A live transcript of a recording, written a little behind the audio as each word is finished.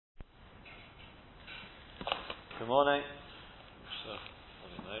Good morning.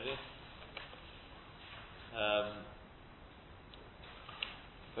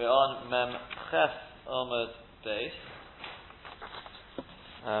 We're on Mem Ches Amud Beis.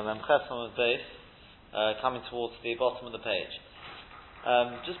 Mem Ches Amud Beis, coming towards the bottom of the page.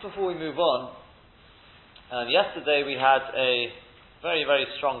 Just before we move on, yesterday we had a very, very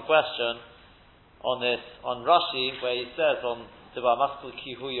strong question on Rashi, where he says on Dibar Maskul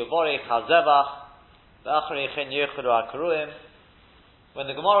Kihu Yavori Chazevach. When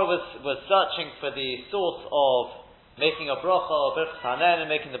the Gemara was searching for the source of making a bracha or birchas hanen and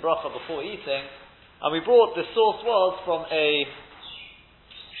making the bracha before eating, and we brought the source was from a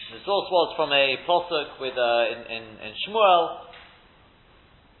pasuk with in Shmuel,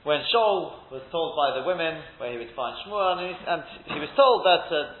 when Shaul was told by the women where he would find Shmuel, and he was told that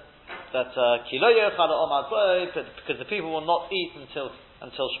because the people will not eat until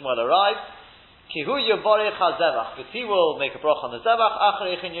Shmuel arrives. Kihu Yavorech HaZevach, but he will make a bracha on the Zevach.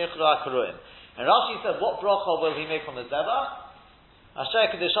 And Rashi said, what bracha will he make on the Zevach?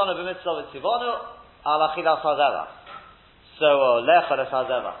 Asher Kedeshanu b'mitzvah v'tzivonu al achilas HaZevach. So lechares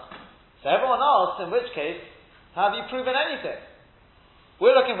HaZevach. So everyone asks, in which case, have you proven anything?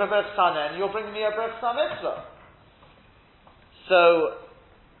 We're looking for birchas hanen, and you're bringing me a birchas mitzvah. So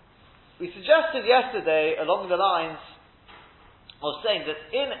we suggested yesterday along the lines of saying that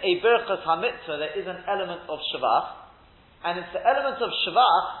in a Birchas HaMitzvah there is an element of Shavach, and it's the element of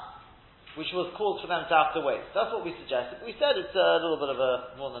Shavach which was called for them to have to wait. That's what we suggested. We said it's a little bit of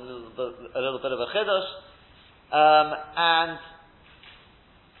a chiddush, and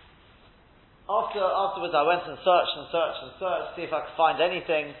afterwards I went and searched, see if I could find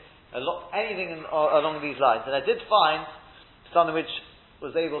anything along these lines, and I did find something which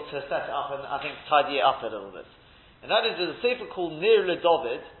was able to set it up and I think tidy it up a little bit. And that is, there's a sefer called Nir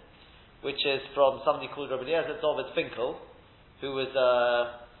LeDavid, which is from somebody called Rabbi Eliezer David Finkel, who was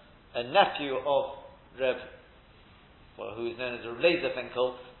a nephew of who is known as Rabbi Eliezer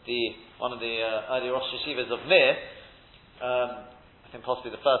Finkel, one of the early Rosh Yeshivas of Mir, I think possibly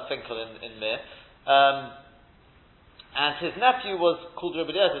the first Finkel in Mir. And his nephew was called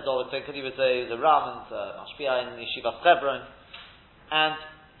Rabbi Eliezer David Finkel. He was a Ram and Mashpia in Yeshiva Hebron, and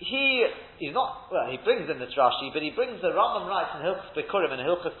he brings in this Rashi, but he brings the Rambam writes in Hilchos Bikurim and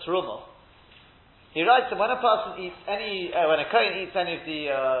Hilchos Terumah. He writes that when a person eats when a kohen eats any of the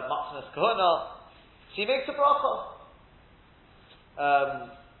matzanos kahuna, he makes a bracha.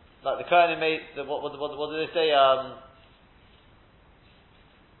 Like the kohen made what do they say?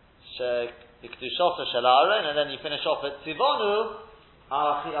 Shekdushasa shel Aaron, and then you finish off at Tzivonu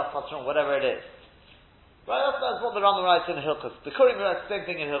al achilas patron, whatever it is. Right, that's what the Rambam writes in Hilchos. The Kurim writes the same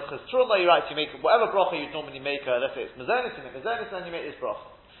thing in Hilchos Terumah. He writes, you make whatever bracha you normally make, let's say it's mazonis, you make mazonis, and then you make this bracha.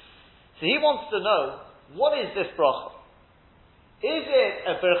 So he wants to know, what is this bracha? Is it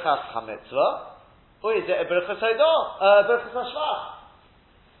a birchas hamitzvah, or is it a birchas hodah, birchas hashvach?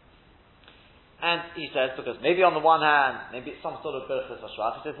 And he says, because maybe on the one hand, maybe it's some sort of birchas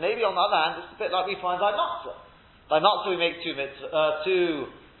hashvach. He says, maybe on the other hand, it's a bit like we find by matzah. By matzah we make two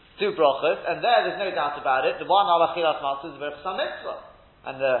brachas, and there's no doubt about it. The one al achilas matzah is birchas mitzvah,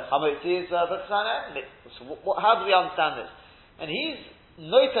 and the hamotzi is birchas hanen. So how do we understand this? And he's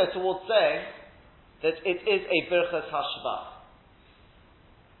noted towards saying that it is a birchas hashvach.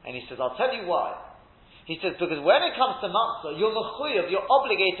 And he says, I'll tell you why. He says, because when it comes to matzah, you're mechuyev, you're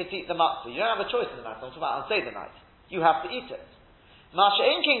obligated to eat the matzah. You don't have a choice in the matzah. I'm talking about on Seder night. You have to eat it. Masha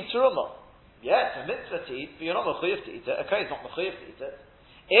ein king terumah. Yeah, it's a mitzvah to eat, but you're not mechuyev to eat it. Okay, it's not mechuyev to eat it.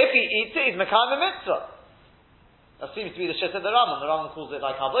 If he eats it, he's mekayim a mitzvah. That seems to be the shit of the Rambam. The Rambam calls it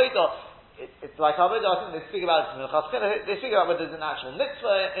like avodah. It's like avodah. I think they speak about it in the Chazkir. They speak about whether there's an actual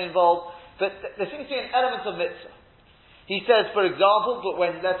mitzvah involved, but there seems to be an element of mitzvah. He says, for example, but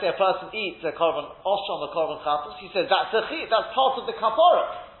when let's say a person eats a korban osham, a korban chatos, he says that's part of the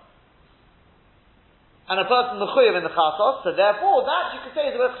kapara. And a person mechuyev in the chatos, so therefore that you could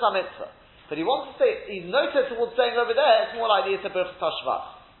say is a birchas mitzvah. But he wants to say, he's noted towards saying over there, it's more likely it's a birchas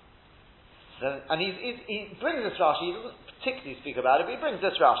hashvach. And he brings this Rashi, he doesn't particularly speak about it, but he brings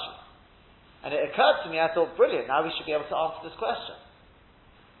this Rashi. And it occurred to me, I thought, brilliant, now we should be able to answer this question.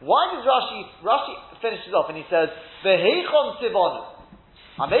 Why does Rashi finishes off and he says, V'heichon tzivonu.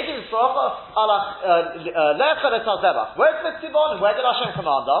 I'm making this bracha, lecharet hazevach. Where's the tzivonu? Where did Hashem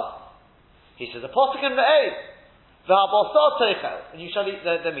command us? He says, a posuk in the Eid. V'habosar teichel. And you shall eat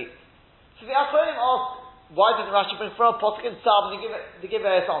the meat. So the Achronim ask, why didn't Rashi bring from a posuk in Sab and to give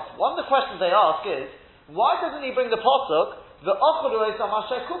various answers? One of the questions they ask is, why doesn't he bring the posuk, the ochelu esam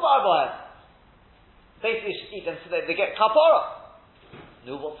asher kubar bohem? Basically, you should eat them so that they get kapara.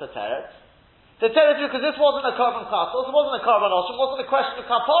 No, what's the teretz? The territory, because this wasn't a carbon chatos, it wasn't a carbon oshim, it wasn't a question of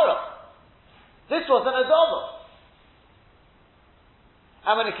kapara. This was an adova.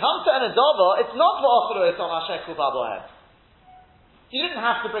 And when it comes to an adova, it's not v'achru it's on hashekhu babohem. You didn't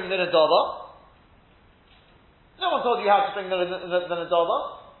have to bring the adova. No one told you how to bring the adova.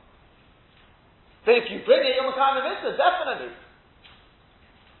 But if you bring it, you're makayim the mitzvah, definitely.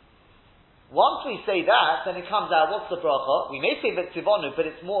 Once we say that, then it comes out, what's the bracha? We may say v'tzivonu, but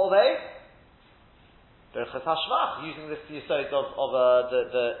it's more of a berachas hashvach, using this yesod of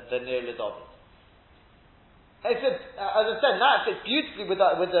the near ledovit. As I said, now it fits beautifully with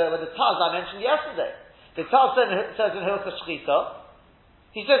the Taz I mentioned yesterday. The Taz says in Hilchos Shechita,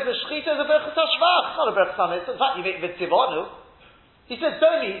 he says the Shechita is a berachas hashvach, it's not a berachas hamitzvah. In fact, you make v'tzivonu. He says,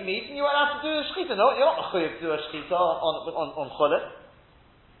 don't eat meat, and you won't have to do a Shechita. No, you're not mechuyev to do a Shechita on Cholet.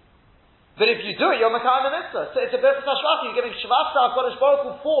 But if you do it, you're makayim the mitzvah. So it's a berachas hashvach. You're giving shvach to HaKadosh Baruch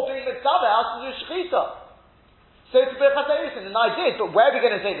Hu for being mitzvah out to do Shechita. So it's a berachas ha'erusin, and I did. But where are we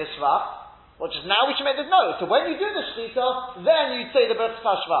going to say the shvach? Well, just now we should make this note. So when you do the shechita, then you say the berachas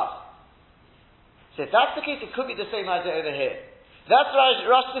hashvach. So if that's the case, it could be the same idea over here. That's why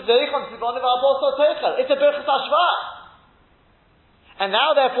Rashi says, it's a berachas hashvach. And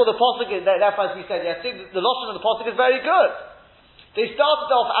now, therefore, the pasuk is, therefore, as we said yesterday, the lashon of the pasuk is very good. They started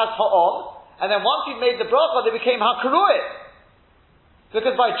off as ha'on, and then once you made the bracha, they became ha'karuit.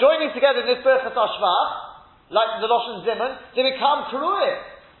 Because by joining together in this berachas hashvach, like the lashon zimun, they become karuit.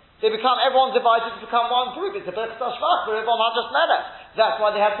 Everyone's divided to become one group. It's a berachas hashvach, but everyone had just melech. That's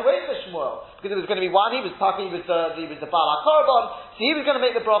why they had to wait for Shmuel. Because it was going to be one, he was Baal HaKorban, so he was going to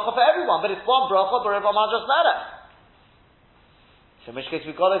make the bracha for everyone, but it's one bracha, but everyone had just melech. So in which case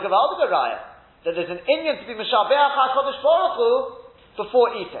we've got a Gavaldic raya, that there's an inyan to be Meshabeach HaKadosh Baruch Hu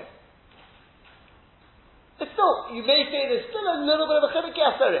before eating. It's still, you may say there's still a little bit of a chiluk,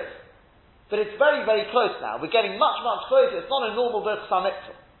 yes there is. But it's very, very close now. We're getting much, much closer. It's not a normal berachas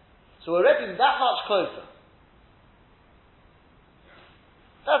hamitzvah. So we're getting that much closer.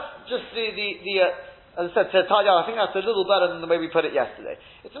 That's just as I said, to Talia, I think that's a little better than the way we put it yesterday.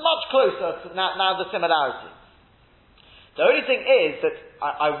 It's much closer to now the similarity. The only thing is that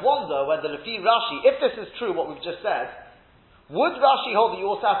I wonder whether Lefi Rashi, if this is true, what we've just said, would Rashi hold that you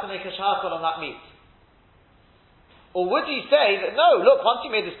also have to make a shachar on that meat? Or would he say that, no, look, once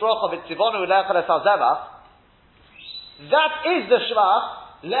you made this bracha of Tzivonu Le'echel Es HaZevach, that is the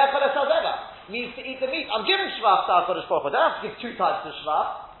shvach, Le'echel Es HaZevach, means to eat the meat. I'm giving shvach to HaKadosh Baruch Hu. I don't have to give two types of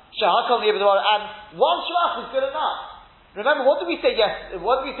shvach. Shehakal Ni'ev and one shvach is good enough. Remember, what did we say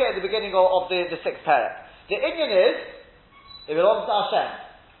What did we say at the beginning of the sixth parak? The inyan is, it belongs to Hashem.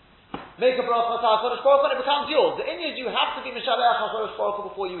 Make a bracha to HaKadosh Baruch Hu and it becomes yours. The inyan is you have to be Mishalech HaKadosh Baruch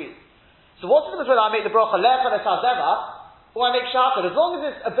Hu before you eat. So what's the difference whether I make the bracha Le'echel Es HaZevach or I make shachar? As long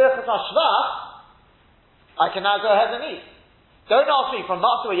as it's a berachas hashvach, I can now go ahead and eat. Don't ask me from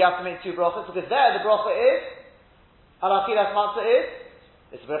matzah where you have to make two brachas, because there the bracha is, al achilas matzah is,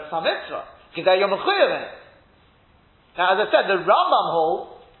 it's a berachas hamitzvah, because there you're mechuyev in it. Now as I said, the Rambam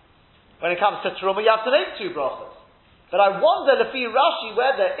holds, when it comes to teruma, you have to make two brachas. But I wonder, Lefi Rashi,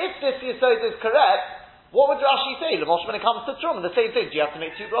 whether, if this yesod is correct, what would Rashi say? L'mosh, when it comes to Truma, the same thing. Do you have to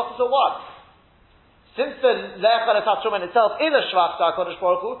make two brachas or one? Since the Le'echel Es HaTruma in itself is a shvach to HaKadosh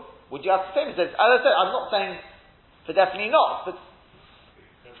Baruch Hu, would you have to say? As I said, I'm not saying for definitely not, but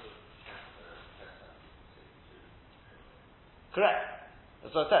correct.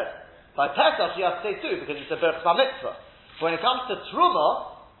 That's what I said. By Pesach, you have to say two because it's a berachas hamitzvah. When it comes to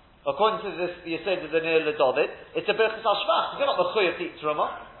Truma, according to this, you said the Nir LeDavid, it's a berachas hashvach. You're not mechuyev to eat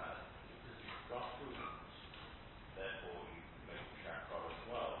Truma.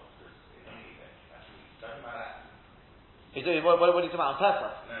 What are you talking about on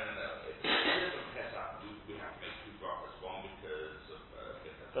Pesach? No. If it's on Pesach, we have to make two brachas. One because of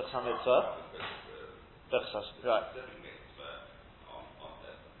Berachas hamitzvah. Berachas, right. On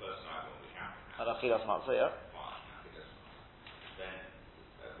the first night when we have to. Al achilas matzah, yeah. Then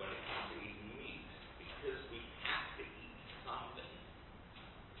when it comes to eating meat, because we have to eat something.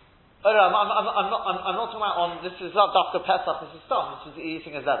 Oh no, I'm not talking about on. This is not Dafka Pesach. This is Stam. This is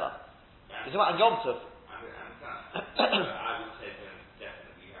eating a zeva. You're talking about on Yom Tov. I would say then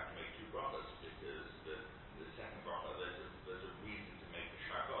definitely you have to make two brachas because the second bracha there's a reason to make the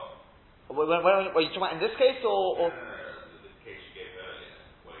shachar. Were you talking about in this case or? No, the case you gave earlier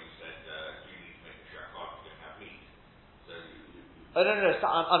where you said do you need to make the shachar if you don't have meat? So No. So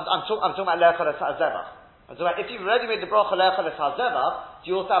I'm talking about Le'echel Es HaZevach. I'm talking about if you've already made the bracha Le'echel Es HaZevach,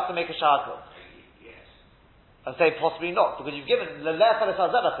 do you also have to make a shachar? Yes. And say possibly not because you've given the Le'echel Es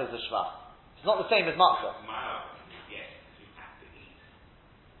HaZevach is a shvach. It's not the same as matzah.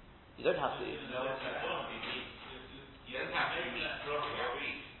 You don't have to eat. You don't have to eat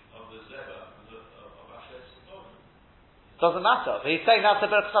of the zeba of Ashes. Doesn't matter. But he's saying that's a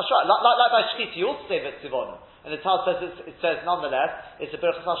berachas hashva. Like by shchita, you also say v'tzivonim. And the Tal says it says nonetheless it's a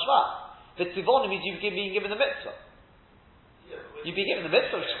berachas hashva. V'tzivonim means you've been given the mitzvah. You've been given the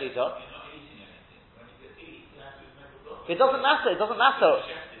mitzvah of shchita. You're not eating anything. When you get eat, you have to make a bracha. It doesn't matter. It doesn't matter.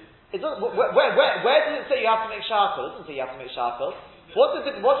 It doesn't. Where does it say you have to make shakal? It doesn't say you have to make shakal. What does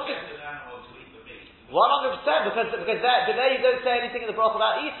it? 100%, because there you don't say anything in the bracha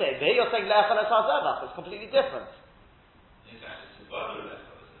about eating. But here you're saying le'echal es hazevach. It's completely different.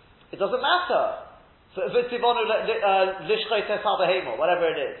 It doesn't matter. So v'tzivonu lishchot es habehemo, whatever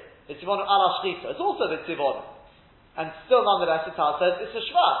it is. V'tzivonu ala shchita. It's also v'tzivonu. And still nonetheless the Tal says it's a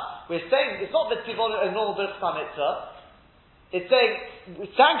shva. We're saying it's not v'tzivonu a normal birchas mitzvah. It's saying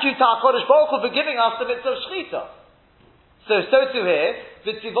thank you to HaKadosh Baruch Hu for giving us the mitzvah of shchita. So too here,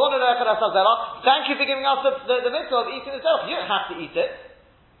 v'tzivonu le'echal es hazevach. Thank you for giving us the mitzvah of eating itself. You don't have to eat it.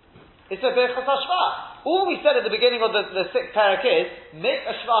 It's a berachas hashva. All we said at the beginning of the sixth parak is, make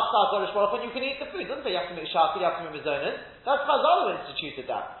a shvach to HaKadosh Baruch Hu when you can eat the food. It doesn't say you have to make shakal, you have to make mizonos. That's Chazal who instituted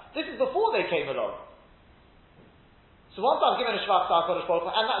that. This is before they came along. So once I've given a shvach to HaKadosh Baruch Hu,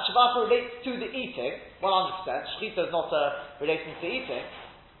 and that shvach relates to the eating, 100%, shchita is not relating to eating,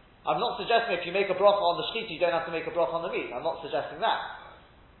 I'm not suggesting if you make a bracha on the shchita, you don't have to make a bracha on the meat. I'm not suggesting that.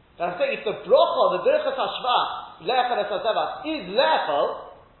 But I'm saying if the bracha, the berachas hashvach, le'echal es hazevach, is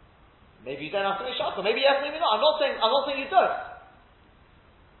le'echal, maybe you don't have to make shakal. Maybe yes, maybe not. I'm not saying you don't.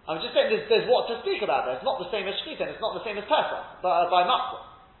 I'm just saying there's what to speak about there. It's not the same as shchita, and it's not the same as Pesach, but by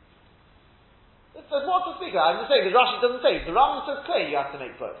matzah. There's what to speak about. I'm just saying because Rashi doesn't say. The Rambam says clear you have to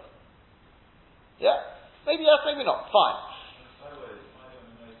make both. Yeah, maybe yes, maybe not. Fine.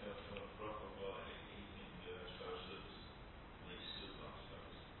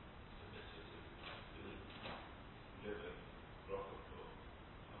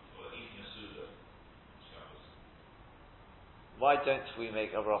 Why don't we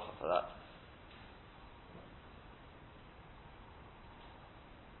make a bracha for that?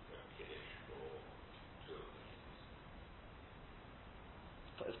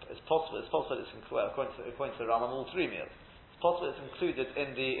 It's possible. It's possible. According to the Rambam, all three meals. It's possible it's included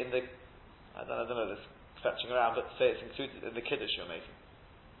in the. I don't know. This fetching around, but say it's included in the kiddush you're making.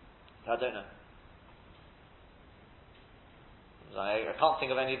 I don't know. I can't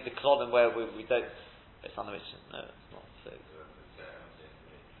think of any of the klolim where we don't. It's on the mission. No, it's not. So.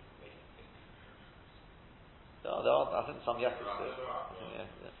 There are, I think some yes. It's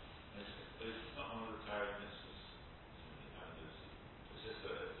not one of the tirednesses. It's just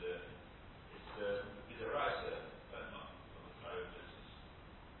it's a riser, but not on the tirednesses.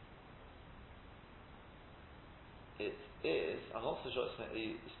 It is. I'm not so sure it's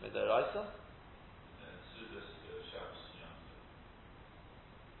midaraisa.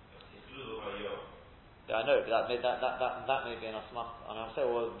 Yeah, I know, but that may be an asmach. And I'm saying,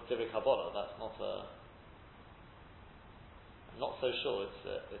 well, Divrei Kabbalah, that's not a. I'm not so sure. It's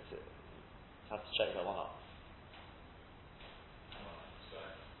have to check that one up.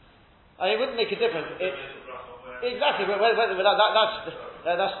 It wouldn't make a difference. Exactly, but that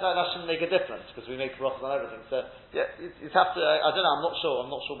shouldn't make a difference because we make brachas on everything. So yeah, you have to. I don't know. I'm not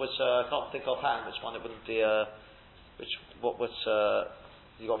sure. Which I can't think offhand which one it wouldn't be. Which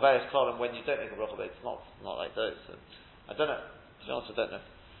you got various column when you don't make a bracha, but it's not like those. So, I don't know. To be honest, I don't know.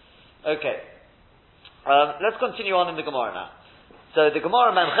 Okay, let's continue on in the Gemara now. So the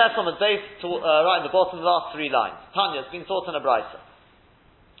Gemara Memches on the base right in the bottom, the last three lines. Tanya, it's been taught in a brisa.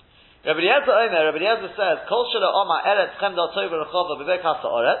 Rabbi Eliezer says, Kol shelo Omar Eretz Chemda Tov Rechava B'Bekas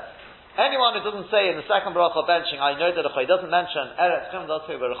Ha'Oretz. Anyone who doesn't say in the second bracha benching, I know that he doesn't mention Eretz Chemda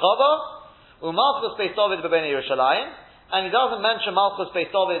Tov Rechava, U'Malchus Beis David B'Bnei Yerushalayim, and he doesn't mention Malchus Beis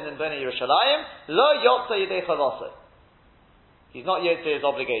David in Bnei Yerushalayim, Lo Yotza Yedei Chavasa. He's not yet to his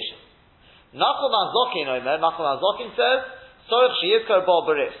obligation. Nachum Azokin says, Sorech Sheyizkar Bo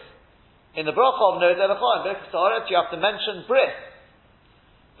Bris. In the bracha of Noed Elecha in Bekas Ha'Oretz, you have to mention bris.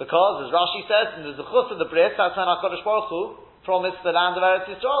 Because, as Rashi says, in the Zechus of the bris, that's when HaKadosh Baruch Hu promised the land of Eretz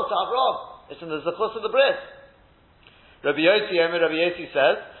Yisrael to Avraham. It's in the Zechus of the bris. Rabbi Yossi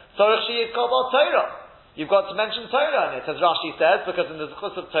says, Sorech Sheyizkar Bo Torah. You've got to mention Torah in it, as Rashi says, because in the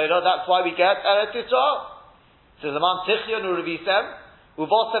Zechus of Torah, that's why we get Eretz Yisrael. It says, Aman Tichyon Urevisem,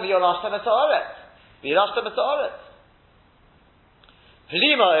 Uvosem Yorashtem Et Ha'aretz. V'yirashtem Et Ha'aretz.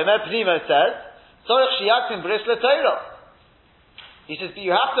 Plima says, Sorech Sheyaktim Bris LeTorah. He says, but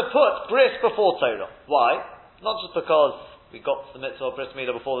you have to put bris before Torah. Why? Not just because we got the mitzvah of bris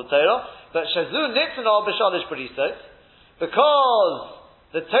milah before the Torah, but shazu nitzana b'shalish brisos, because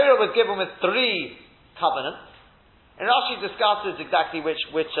the Torah was given with 3 covenants. And Rashi discusses exactly where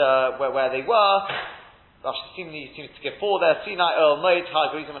they were. Rashi seems to give 4 there. Sinai, Earl, Moed,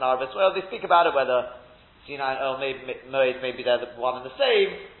 Hagrizim, and Arvis. Well, they speak about it whether Sinai and Earl, Moed, maybe they're the one and the same,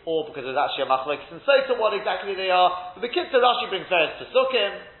 or because there's actually a machlokes and Sota, what exactly they are. But the Kitzur Rashi brings various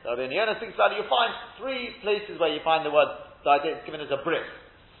Pesukim. Rabbi Yonah thinks about it. You'll find 3 places where you find the word, the idea it's given as a bris.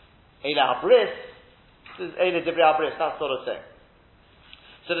 Eila HaBris, this is Eila Divrei HaBris, that sort of thing.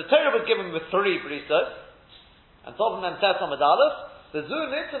 So the Torah was given with 3 brisos, and top of them says on Aleph, the Zu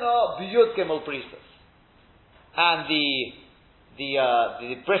Nitzana B'Yud Gimel brisos. And the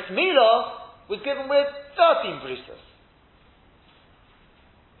Bris Milah was given with 13 brisos.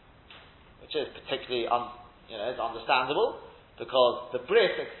 Which is particularly is understandable, because the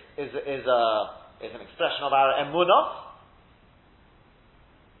bris is an expression of our emunah.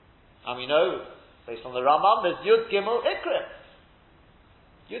 And we know, based on the Rambam, there's Yud Gimel Ikrim.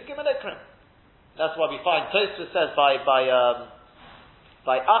 Yud Gimel Ikrim. That's why we find Tosfos says by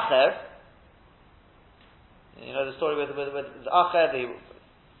Acher. You know the story with Acher,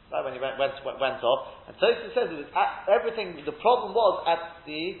 when he went off, and Tosfos says it was everything. The problem was at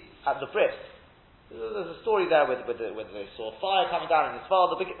the bris. There's a story there where they saw fire coming down in his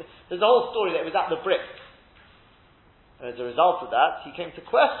father. There's a whole story that it was at the bris. And as a result of that, he came to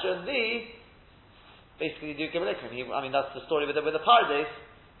question basically the Gimel Ikrim. That's the story with the Pardes,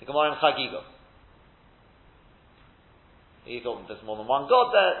 the Gemara in Chagiga. He thought there's more than one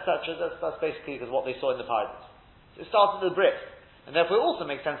God there, etc. That's basically because what they saw in the Pardes. So it started with the bris. And therefore it also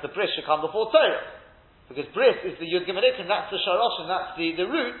makes sense the bris should come before Torah. Because bris is the Yud Gimel Ikrim, that's the Sharash, and that's the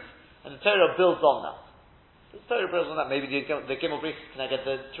root, and the Torah builds on that. The Torah builds on that. Maybe the Gimel bris can I get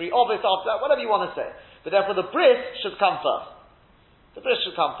the 3 Ovis after that, whatever you want to say. But therefore the bris should come first. The bris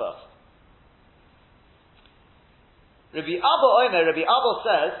should come first. Rabbi Abba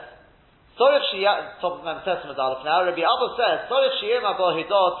says, Sorich Shiyah, top of Mem Testament Aleph now, Rabbi Abba says, Sorich Shiyah Mabah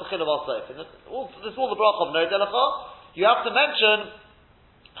Hidah Tzichil Avosef. This is all the bracha of Nod Elecha. You have to mention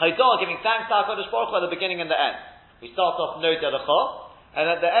Hidah, giving thanks to HaKadosh Baruch Hu at the beginning and the end. We start off Nod Elecha, and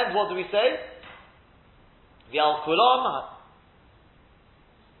at the end, what do we say? V'al Kulam.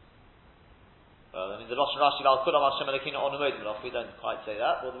 The Rosh Rashi V'al Kulam Hashem Elokeinu Onu Moed Melach. We don't quite say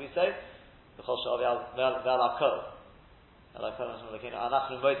that. What do we say? V'chol Sha'al V'al Akol. You got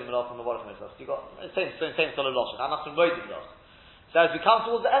same sort of logic. So as we come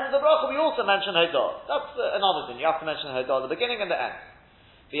towards the end of the bracha, we also mention Hodah. That's another thing. You have to mention Hodah at the beginning and the end.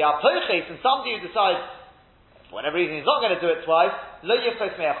 And somebody who decides, for whatever reason, he's not going to do it twice,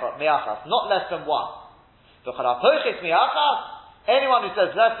 not less than 1. Anyone who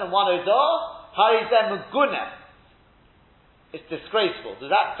says less than 1 Hodah, it's disgraceful.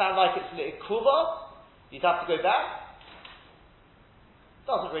 Does that sound like it's Kuva? You'd have to go back?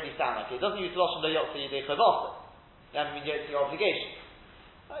 Doesn't really sound like it. It doesn't use Lashon Lo Yotze Yidei Chavasa. You haven't been yet to your obligation.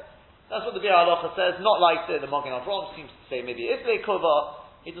 Right? That's what the Bir Halacha says, not like the Magen Avraham seems to say maybe it's Kova.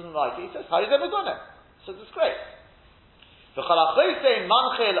 He doesn't like it. He says, how is ever going to? So it's great.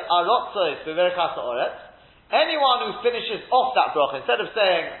 Anyone who finishes off that bracha, instead of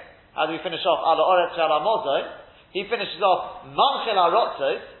saying, how do we finish off Ala Oretz Ala Mozoi, he finishes off Manchel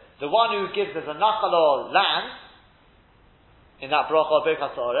Arotzos, the one who gives as a Nachal land, in that bracha of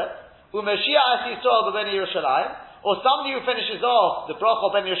Birkas Ha'aretz, U'Mashiach Es Yisrael B'Bnei Yerushalayim, or somebody who finishes off the bracha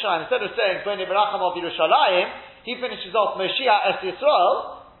of Bnei Yerushalayim, instead of saying Bnei Beracham of Yerushalayim, he finishes off Mashiach Es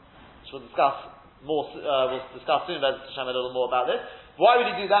Yisrael, which we'll discuss soon, Bez Hashem, a little more about this. Why would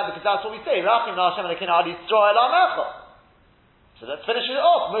he do that? Because that's what we say, Rachim Hashem Elokeinu Ad Yisrael Amecha. So let's finish it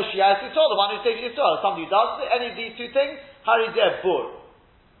off, Mashiach Es Yisrael, the one who saves Yisrael. Somebody who does any of these 2 things, Harideh Bur.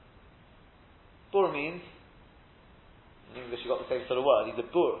 Bur means, in English you've got the same sort of word. He's a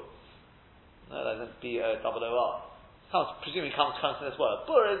bur. No, that isn't B-O-O-R. Presumably comes from this word.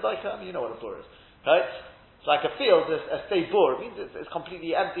 Bur is like, you know what a bur is. Right? It's like a field, a stay bur. It means it's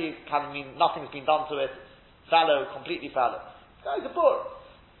completely empty. It can mean nothing's been done to it. It's fallow, completely fallow. This guy's a bur.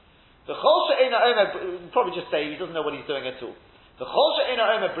 The Chol She'ena Omer, probably just say he doesn't know what he's doing at all. The Chol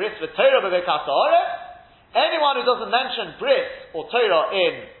She'ena Omer Bris V'Torah B'Bekas Ha'aretz. Anyone who doesn't mention Bris or Torah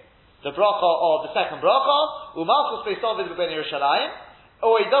in the bracha or the second bracha, U'Malchus Beis David B'Bnei Yerushalayim,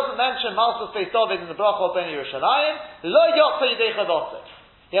 or he doesn't mention Malchus Beis David in the bracha of Bnei Yerushalayim, Lo Yotze Yidei Chavasa.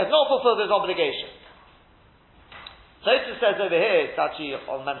 He has not fulfilled his obligation. Tosfos says over here, it's actually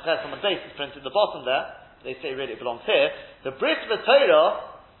on Memches on the base, it's printed at the bottom there, they say really it belongs here, the Bris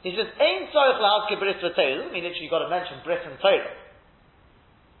V'Torah, he says, Ein Tzorich L'Hazke Bris V'Torah, doesn't mean literally you've got to mention Bris and Torah.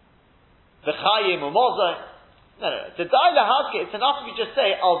 V'Chayim U'Mozai, no. The Daila Haske, it's enough if you just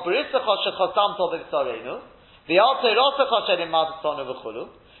say, Al Barisacha Shechosamto V'Ksarenu, The alter also chashedim matzonu v'chulu.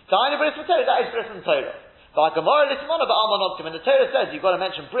 Tiny bris v'Torah, that is bris and Torah. But Gemara lismona ba'almanoktim, when the Torah says you've got to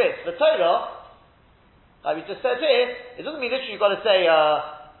mention bris v'Torah, like we just said here, it doesn't mean literally you've got to say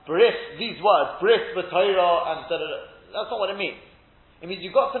bris, these words, bris v'Torah and da-da-da. That's not what it means. It means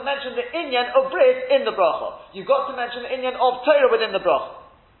you've got to mention the inyan of bris in the bracha. You've got to mention the inyan of Torah within the bracha.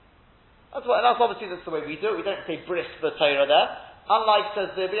 That's obviously that's the way we do it. We don't say bris v'Torah there. Unlike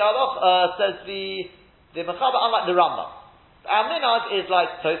says the Mechaber, unlike the Rambam. Our minhag is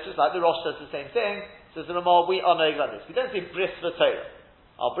like Tosfos, like the Rosh says the same thing. Says the Ramah, we are knowing like this. We don't say bris v'Torah.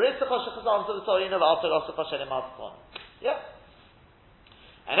 Al bris v'choshechasan to the Torah, but al Torah v'choshechasan matzon. Yeah.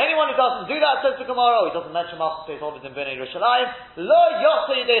 And anyone who doesn't do that, says the Gemara, he doesn't mention Malchus Beis Hovid in Bnei Yerushalayim, lo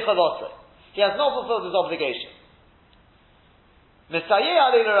yotze yidei chavosei. He has not fulfilled his obligation. Misayeh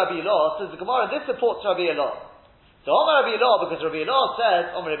alei Rabbi Elor, says the Gemara, this supports Rabbi Elor. So Omar Rabbi Elor, because Rabbi Elor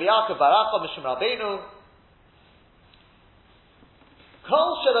says, Omar Rabbi Yaakov Baracha Mishum Rabbeinu, Kol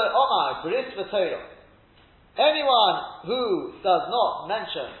shelo Omar bris v'Torah. Anyone who does not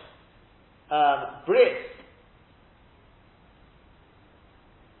mention bris,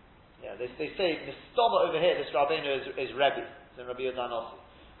 they say Mistoma over here, this Rabbeinu is Rebbe, it's in Rabbi Yodanossi.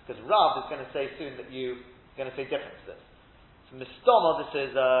 Because Rav is going to say soon that you're going to say different to this. So Mistoma, this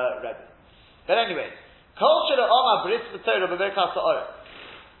is Rebbe. But anyway, Kol shelo Omar bris v'Torah b'Birkas ha'Oret.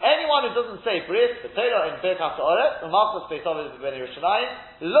 Anyone who doesn't say bris v'Torah in Birkas ha'Oret, Malchus Beis Hovid in Bnei Yerushalayim,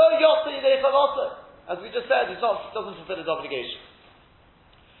 lo yotze yidei chavosei. As we just said, doesn't fulfill his obligation.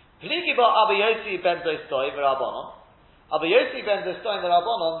 Pligi ba Abba Yossi ben Dostoi v'Rabbanon. Abba Yossi ben Dostoi and the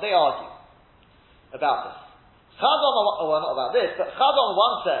Rabbanon, they argue about this. Chazon, not about this, but Chazon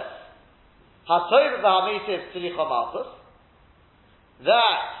one says, Hatoiv v'Hamitiv tzilicha Malchus,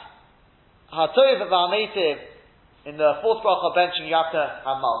 that Hatoiv v'Hamitiv in the fourth bracha benching you have to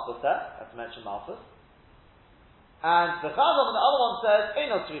have Malchus there, you have to mention Malchus. And the Chazon and the other one says,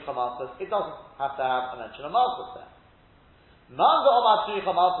 Eino tzilicha Malchus, it doesn't have to have a mention of Malchus there. Manda Omar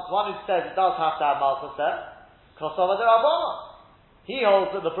tzilicha Malchus, one who says it does have to have Malchus there, Kosova de Rabbanon. He holds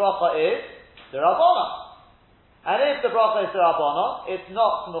that the bracha is the Rabbanon. And if the bracha is the Rabbanon, it's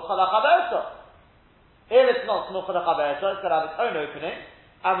not Smucha L'Chaversa. If it's not Smucha L'Chaversa, it's got to have its own opening.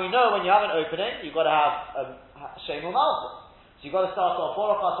 And we know when you have an opening, you've got to have Shemu Malchus. So you've got to start off,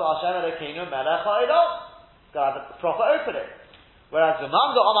 Baruch Atu Hashem Elokeinu Melech HaOlam. You've got to have a proper opening. Whereas the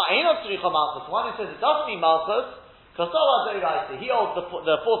Mamdo Omar Eino Tzricha Malchus, one who says it doesn't mean Malchus, Kosova Deiraisa. He holds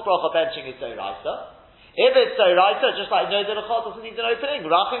the fourth bracha benching is Deiraisa. If it's Deiraisa, just like Nodeh L'chol doesn't need an opening,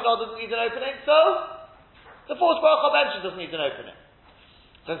 Rachim God doesn't need an opening, so the fourth bracha benching doesn't need an opening.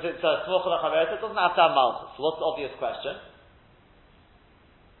 Since it's Smucha L'Chaversa, it doesn't have to have Malchus. So what's the obvious question?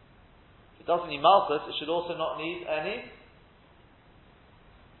 If it doesn't need Malchus, it should also not need any.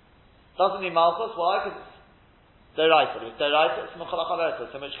 Doesn't need Malchus, why? Because it's Deiraisa. If it's Deiraisa, it's Smucha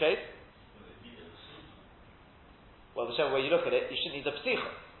L'Chaversa. So in which case? Well, whichever way you look at it, you shouldn't need the Psicha.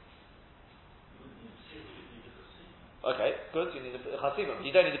 Okay, good, you need a Chasima, but you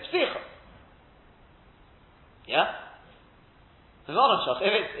don't need a Psicha. Yeah? It's not on Shach.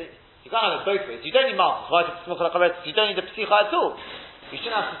 You can't have it both ways. You don't need Malchus. Why if it's Smucha L'Chaversa? You don't need the Psicha at all. You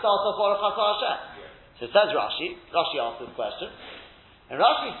shouldn't have to start off Baruch Atu Hashem. So it says Rashi asked this question. And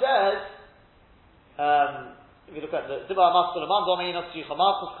Rashi says, if you look at the Dibbar Maskul Aman Domein of Tzricha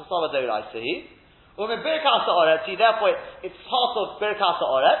Malchus Chasava Deiraisahi, Birkas HaOret, see therefore it's part of Birkas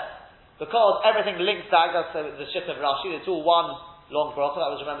HaOret, because everything links back, that's the shit of Rashi, it's all one long bracha, that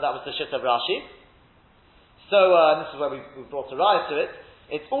was the shit of Rashi. So, this is where we brought a rise to it,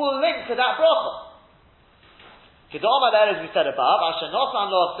 it's all linked to that bracha. Kedama there, as we said above, Asher Nosan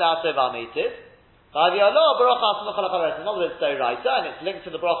Lo Se'atev Ametiv, V'avi Allah Baruch HaSmucha L'Chaversa, in other words, it's Deiraisa, and it's linked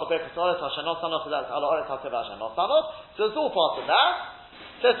to the bracha Birkas HaOret, Asher Nosan Lo Se'atev Asher Nosan Lo, so it's all part of that.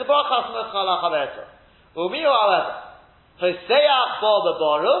 So it's the bracha HaSmucha L'Chaversa. Umiyu however, Hoseach Bo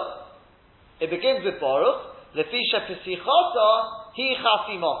B'Baruch, it begins with Baruch, Lefisha Pesichota, Hi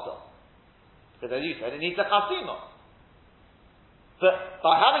Chasimota. Because as you said, it needs a Chasima. But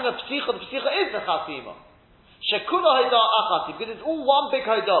by having a Pesicha, the Pesicha is the Chasima. Shekula Haidah Achati, because it's all one big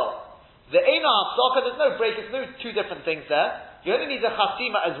Haidah. The Eina Hafsaka, there's no break, there's no two different things there. You only need a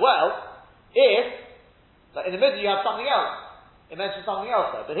Chasima as well, if, like in the middle you have something else. It mentions something else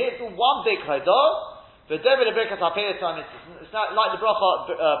there. But here it's all one big Haidah. It's not like the bracha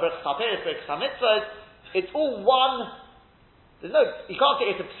Birkas HaPeres, Birkas HaMitzvahs. It's all one. There's no. You can't say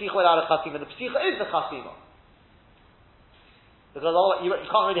it's a psicha without a chasima. The psicha is the chasima. Because you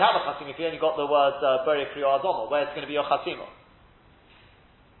can't really have a chasima if you only got the words Beri Kriya Adoma. Where's going to be your chasima?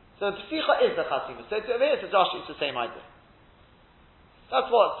 So the psicha is the chasima. So it's Rashi. It's the same idea.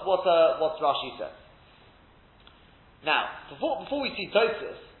 That's what Rashi says. Now, before we see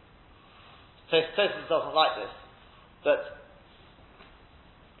Tosfos doesn't like this, but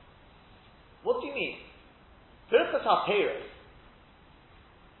what do you mean? Birchas HaPeiros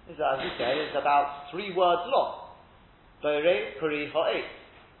is, as we say, is about 3 words long. Borei, Puri, Ha'et.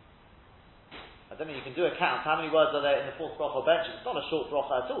 I don't know, you can do a count. How many words are there in the 4th bracha bench? It's not a short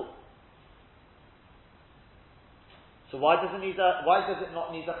bracha at all. So why does it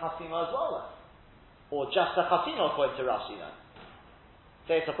not need a chasima as well then? Or just a chasima according to Rashi then?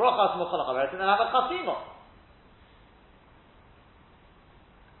 Say it's a bracha smucha l'chaveret and then have a chasima.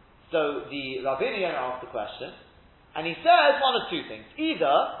 So the Rabbeinu Yonah asked the question, and he says one of 2 things.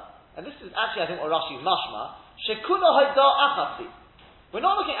 Either, and this is actually I think what Rashi's mashma, shekula hayda achasi. We're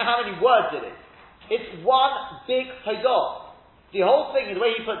not looking at how many words it is. It's one big hayda. The whole thing, the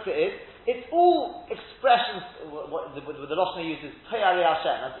way he puts it is, it's all expressions, what the Lashon uses, Peyarei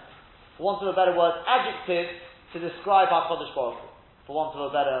Hashem, for want of a better word, adjectives to describe HaKadosh Baruch Hu, for want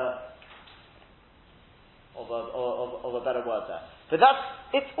of a better word there. But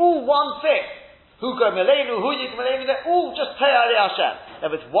it's all one thing. Hugo Melenu, Huyik Melenu, they're all just Peyarei Hashem. Now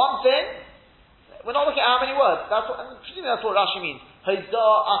if it's one thing, we're not looking at how many words. That's what Rashi means. Haydah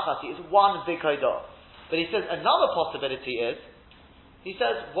Achati, it's one big Haydah. But he says another possibility is, he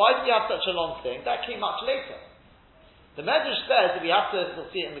says, why do you have such a long thing? That came much later. The Medrash says that we have to, we'll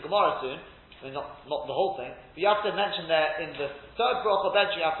see it in the Gemara soon, I mean not the whole thing, but you have to mention there in the 3rd bracha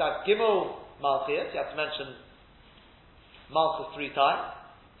bench you have to have Gimel Malchus, you have to mention Malchus 3 times.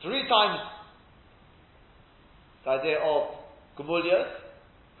 3 times the idea of Gemulios,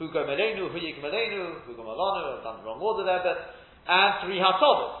 Hugo Melenu, Huyik Melenu, Hugo Malanu, I've done the wrong order there, and 3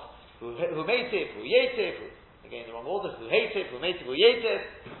 Hatovos, who Meitiv, who Yetiv, again the wrong order, who Hativ, who Meitiv, who Yetiv.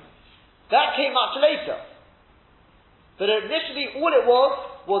 That came much later. But initially all it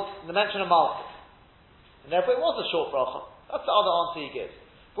was the mention of Malchus. And therefore it was a short bracha. That's the other answer he gives.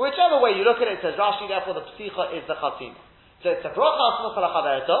 But whichever way you look at it, it says Rashi, therefore the Psicha is the Chatzima. So it's a bracha smucha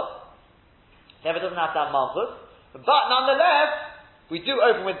l'chaverto, never doesn't have to have Malchus, but nonetheless, we do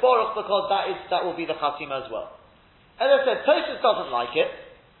open with Baruch because that will be the Chatzima as well. As I said, Tosfos doesn't like it,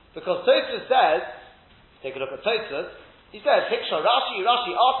 because Tosfos says, take a look at Tosfos, he says, Hiksha Rashi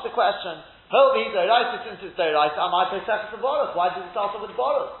asked the question, Hold he's Doraisa, since it's Doraisa, am I Pesach to Baruch? Why does it start off with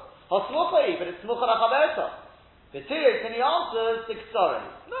Baruch? Hasmuchai, but it's Smucha l'chaverto. B'tiris, and he answers, Tiksori.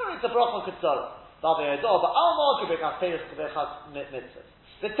 No, it's a bracha Kitzori. But Alma Gibek Aseris Kebechas Mitzvah.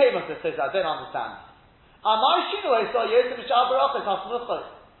 The Tamus says, I don't understand. Why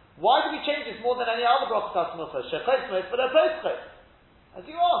do we change this more than any other brachas hasmucha? Shechayis moed for their post-chayis. As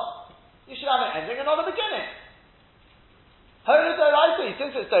you ask, you should have an ending and not a beginning. Holy Doraisa,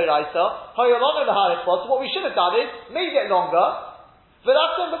 since it's Doraisa, Hoyolono the Harik was, what we should have done is made it longer, but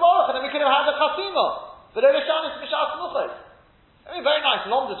that's in the Baruch, and then we could have had a chasima. But Ereshan is Mishas Muchas. I mean, very nice.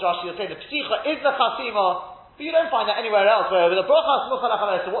 Lomdas Rashi will say the Psicha is the chasima, but you don't find that anywhere else. Where with the brachas mucha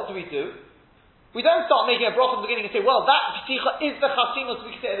l'chaver, so what do? We don't start making a bracha at the beginning and say, well, that Psicha is the chasima, so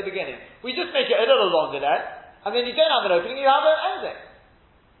we can say at the beginning. We just make it a little longer then, and then you don't have an opening, you have an ending.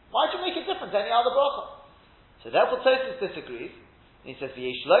 Why do you make it different to any other bracha? So therefore Tosfos disagrees, and he says,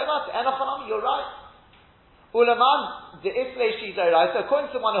 V'yesh loimat enochanam, you're right. Ulaman, the Ifleishi Doraisa, according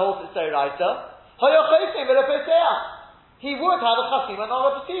to one who holds it's Doraisa, he would have a chasima,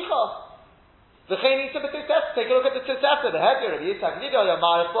 not a psicha. The Chayni said, take a look at the Tosefta, the heavier of Yitzhak Nido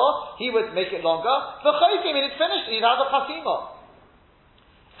Yamarifo, he would make it longer. The Chayim, and it's finished, he'd have a chasima.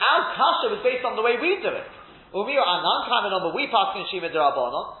 Our kasha was based on the way we do it. Umiyo anan kamen on, but we pass in Shima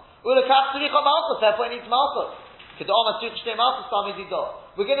Derabanan. Ulakach tzricha malchus, therefore it needs malchus. Kedama tzrich shtei malchus tamid ido.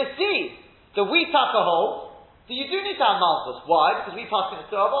 We're going to see that we take a hold, that you do need to have malchus. Why? Because we pass in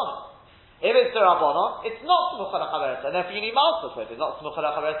Derabanan. If it's Derabanan, it's not Smucha l'chaverta, and therefore you need malchus. If it's not Smucha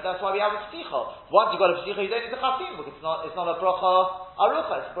l'chaverta, that's why we have a psicha. Once you've got a psicha, you don't need the chasim, because it's not a bracha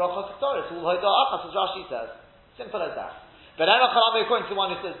arucha, it's a bracha ketor, it's all hoida achas, as Rashi says. Simple as that. But Enochanami, according to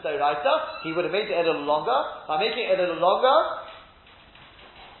one who says Doraisa, he would have made it a little longer. By making it a little longer,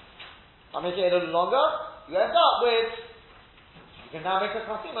 you end up with, you can now make a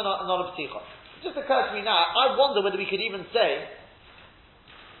chasim and not a psicha. It just occurs to me now, I wonder whether we could even say,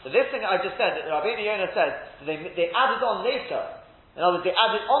 so this thing I just said, that Rabbeinu Yonah says, they added on later. In other words, they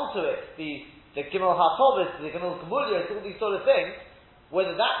added onto it the Gimel HaTovis, the Gimel Gemulios, all these sort of things,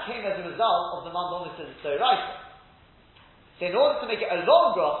 whether that came as a result of the Mandon that is Doraisa. So in order to make it a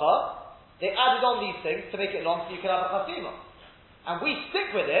long bracha, they added on these things to make it long so you can have a chasima. And we stick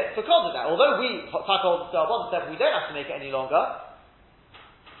with it because of that. Although we tackle the Darabon stuff, we don't have to make it any longer.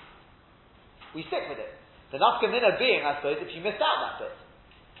 We stick with it. The nafka mina being, I suppose, if you missed out that bit.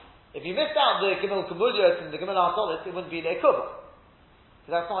 If you missed out the Gimel Kemulios and the Gimel HaSolis, it wouldn't be the Ekubah.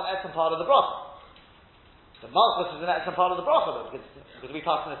 Because that's not an etzem part of the bracha. The Malchus is an etzem part of the bracha, because we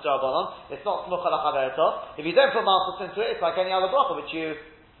pass in this Rabbanon. It's not Smucha L'Chavereto. If you don't put Malchus into it, it's like any other bracha, which if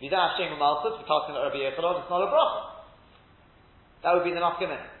you don't have Shem Malchus, we pass in Rabbi Yechidon, it's not a bracha. That would be the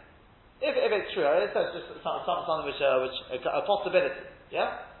nafkamin. If it's true, it's just something which a possibility.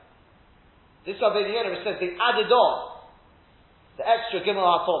 Yeah? This Rabbi Yehuda which says they added on the extra Gimel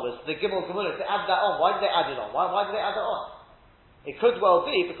HaTovus, the Gimel Gemulis, they add that on. Why did they add it on? Why did they add it on? It could well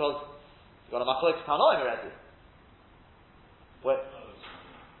be because you've got a Machlokes Tanoim already. What?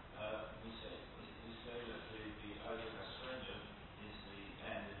 You say that the Ayuk HaStringent is the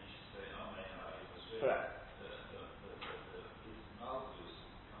end, and you should say Amen Ayuk HaStringent. Correct. His Malchus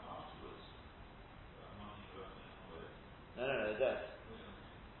come afterwards. No, they don't.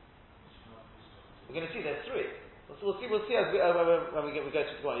 We're going to see there's three. We'll see as when we go to the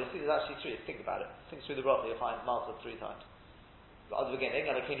Gemara. You'll see there's actually three. Think about it. Think through the bracha. You'll find Malchus 3 times. But at the beginning,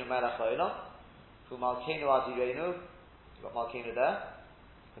 Elokeinu Melech Haolam, Hu Malkeinu Azirenu. You've got Malkeinu there.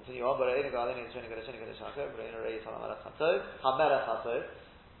 Continue on. Bareinu Galinu Yisraelu Gadashenu Gadashenu Bareinu Reis HaMelech Hatov HaMelech Hatov.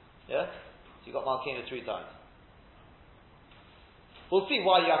 Yeah. So you've got Malkeinu 3 times. We'll see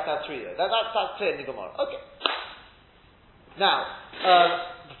why you have to have 3 there. That's clear in the Gemara. Okay. Now,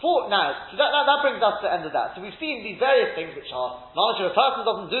 so that brings us to the end of that. So we've seen these various things which are knowledge of a person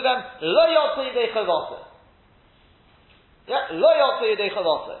doesn't do them. Lo yotze yidei chavase. Yeah, lo yotze yidei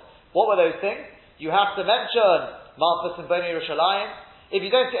chavase. What were those things? You have to mention Malchus and Bnei Yerushalayim. If you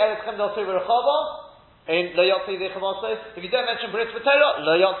don't see Eretz Chem Del Tov Rechava, in lo yotze yidei chavase. If you don't mention Bris V'Torah,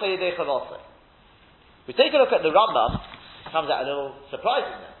 lo yotze yidei chavase. We take a look at the Rambam. It comes out a little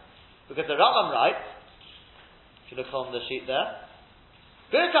surprising there, because the Rambam writes. If you look on the sheet there.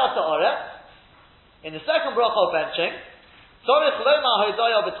 Birkat Ha'oretz, in the second bracha of benching, Tzorich Loma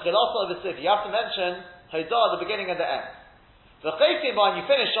Hodaya B'Tchilasa V'Sif. You have to mention Hodaya at the beginning and the end. V'Cheitim, when you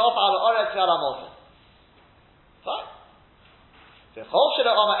finish off, Al Ha'oretz Yad HaMofen. Fine. V'Chol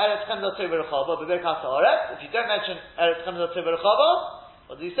Shelo Oma Eretz Chem Del Tov Rechava B'Birkat Ha'oretz. If you don't mention Eretz Chem Del Tov Rechava,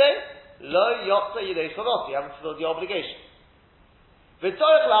 what does he say? Lo Yotze Yidei Chavos. You haven't fulfilled the obligation.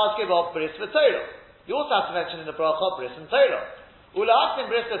 V'Tzorich La'az Give Up Bris V'Torah. You also have to mention in the bracha Bris and Torah. Ula'atim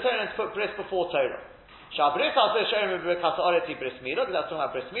bris the Torah, and to put bris before Torah. Shabris also sharing with Birkat Ha'oreti bris milah, because that's talking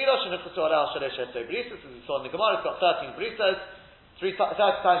about bris milah. Shenichus Orel Shalesh Esrei brises, as we saw in the Gemara. It's got 13 brises. 30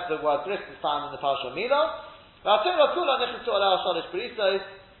 times the word bris is found in the parsha of milah. V'atorah kula nichus Orel Shalesh brises,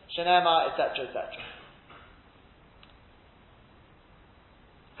 Shenema, etc., etc.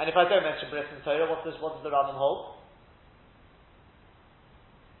 And if I don't mention bris and Torah, what does the Rambam hold?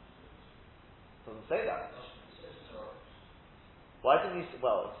 Doesn't say that. Why didn't he?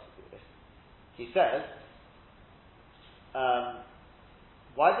 Well, he says.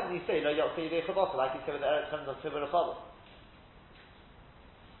 Why didn't he say Lo Yotze Yidei Chavasa like he said with the Eretz Chem Del Tov Rechava?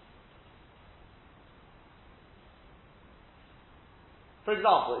 For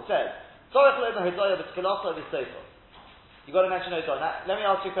example, it says Tzorich Loma Hodaya B'Tchilasa V'Seifos. You've got to mention Hodaya. Now, let me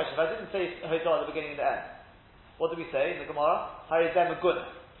ask you a question. If I didn't say Hodaya at the beginning and the end, what do we say in the Gemara? Harizeh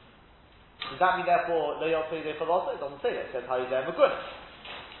Megunah. Does that mean therefore Lo Yotze Yidei Chavasa? It doesn't say that. It says Harizeh Megunah.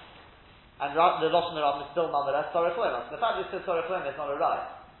 And the Lashon Rambam is still nonetheless Tzorich Loma. So the fact that it says Tzorich Loma is not a right.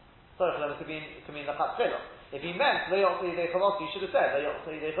 Tzorich Loma could mean Lachat Tefillah. If he meant Lo Yotze Yidei Chavasa, you should have said Lo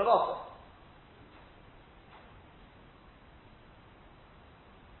Yotze Yidei Chavasa.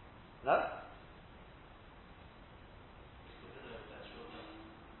 No?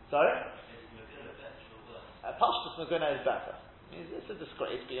 Sorry? Pashtus Meguna is better. It's a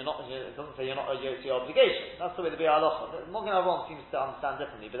disgrace, but it doesn't say you're not a Yotzi obligation. That's the way the Biur Halacha. Mogen Avon seems to understand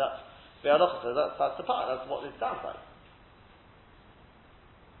differently, but that's Biur Halacha says that's the part. That's what it sounds like.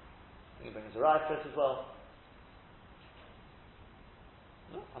 He brings a right for it as well.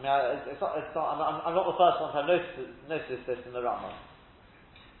 I mean, I'm not the first one to have noticed this in the Rambam.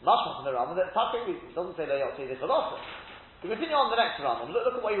 Mashma from the Rambam that Takei doesn't say Lo Yotzi Yidei Chavasa. We continue on the next Rambam. Look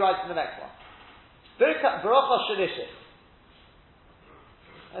at what he writes in the next one. Baruch Shalishis.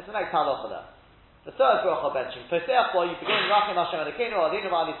 That's the next halacha there. The third bracha benching. Pesach, well, you begin Rachim Hashem Elokeinu,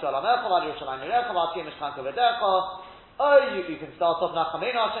 Adinu V'Ali Yisrael Amelcha, V'Ali Yerushalayim Yirecha, V'Ati Mishchanka V'Dercha. Or you can start off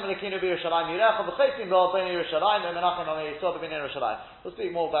Nachamenu Hashem Elokeinu V'Yerushalayim Yirecha, V'Cheitim Lo B'nei Yerushalayim, V'Menachem Amei Yisrael B'nei Yerushalayim. We'll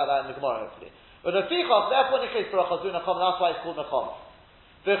speak more about that in the Gemara hopefully. But the Fichach, therefore, Nichis Bracha Zu Nacham, that's why it's called Nacham.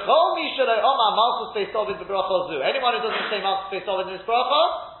 V'Chol Mi Shalei Oma Malchus Beis David B'Bracha Zu. Anyone who doesn't say Malchus Beis David in this bracha,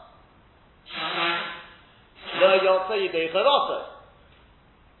 Lo Yotze Yidei Chavasa.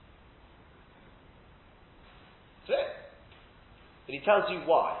 But he tells you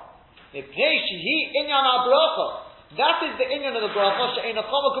why. Because That is the inyan of the bracha, she'ein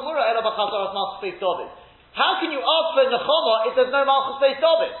nechama gemura ela b'chasaras malchus beis David. How can you ask for nechama if there's no malchus beis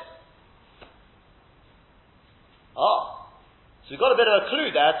David? Oh. So we've got a bit of a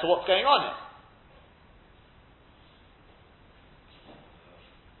clue there to what's going on here.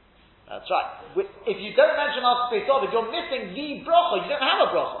 That's right. If you don't mention malchus beis David, you're missing the bracha. You don't have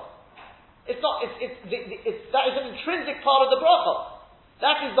a bracha. It's not. That is an intrinsic part of the bracha.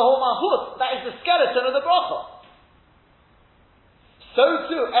 That is the whole mahut. That is the skeleton of the bracha. So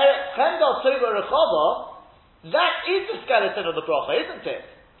too, Eretz Chendal Tova Rechava. That is the skeleton of the bracha, isn't it?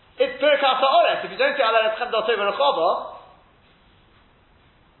 It's Birkas HaOretz. If you don't say Eretz Chendal Tova Rechava,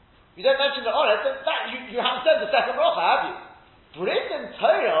 you don't mention the Oretz. That you haven't said the second bracha, have you? Brit and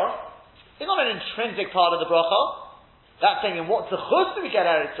Torah is not an intrinsic part of the bracha. That's saying, in what zechus do we get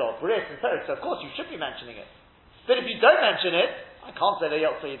Eretz of? Brit and Torah. So of course you should be mentioning it. But if you don't mention it, I can't say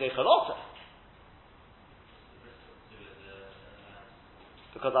Le'yot Yidei Chalasa.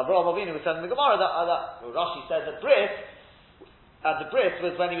 Because Avraham Avinu was said in the Gemara that Rashi says that the brit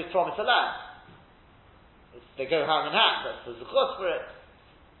was when he was promised a land. They go hand in hand. That's the zechus for it.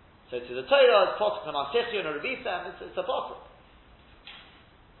 So to the Torah, it's possible to Mantichyon or Rebisa, and it's a possible.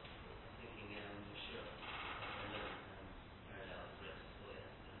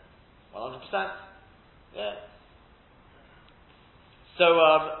 100%. Yeah. So,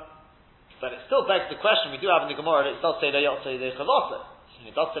 but it still begs the question, we do have in the Gemara that it does say Le'yot Yidei Chalasa.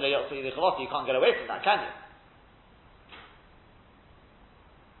 It does say Le'yot Yidei Chalasa, you can't get away from that, can you?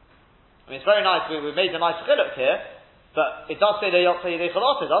 I mean, it's very nice, we made a nice chiluk here, but it does say Le'yot Yidei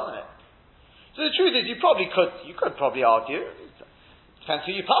Chalasa, doesn't it? So the truth is, you could probably argue, depends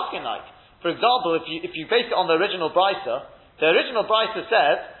who you paskin like. For example, if you base it on the original brisa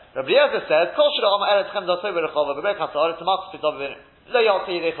says, Rabbi Eliezer says, Kol Shira Oma Eretz Chem Dal Tova Rechava B'Berk HaTzar It's a Malchus Beis David Le'yot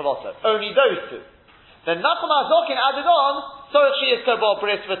Yidei Chalasa. Only those two. Then Nachum HaZokin added on Sorech Sheyisko Bo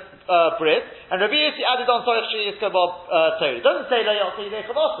Bris and Rabbi Yossi added on Sorech Sheyisko Bo Torah. It doesn't say Le'yot Yidei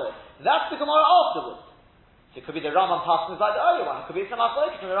Chalasa. That's the Gemara afterwards. So it could be the Rambam passes like the earlier one. It could be some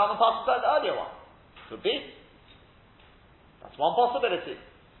Machlokes and the Rambam passes like the earlier one. Could be. That's one possibility.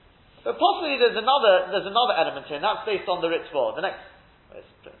 But possibly there's another element here, and that's based on the Ritzvah. The next.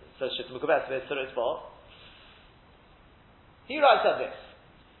 So Shit Mukubes is the Ritzvah. He writes like this.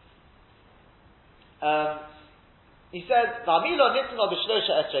 He says, "V'amilo nitno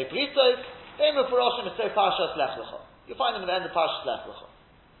b'shlosha esrei britos, ve'emu foroshim esrei parshas Lech Lecha." You'll find them at the end of Parshas Lech Lecha.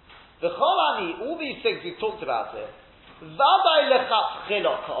 The Cholani, all these things we've talked about here, Vadai lechatz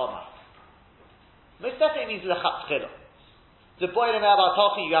chilot ka'omar. Most definitely means lechatz chilot. The boy in the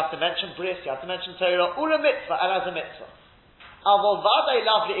you have to mention bris, you have to mention Torah, ula mitzvah, and as a mitzvah. Avol vadai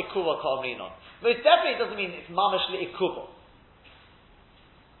lav li'ikuva ka'omrinon. Most definitely doesn't mean it's mamash li'ikuva.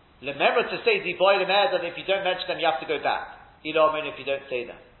 Remember to say the boy that if you don't mention them, you have to go back. You know what I mean if you don't say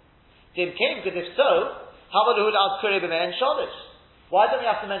them. Dim came, because if so, havaluhu la'az kurei b'me'en sholish. Why don't we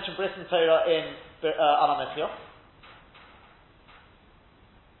have to mention bris and Torah in Alam Echio?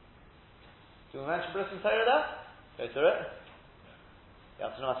 Do we mention bris and Torah there? Go through it. You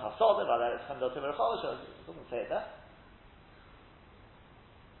have to know how Hasod, about that it's Chendal Tova Rechava, it doesn't say it there.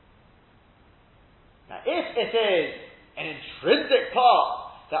 Now, if it is an intrinsic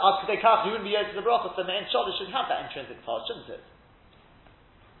part that as they cast you wouldn't be able to the bracha, then the Ein Sholish should have that intrinsic part, shouldn't it?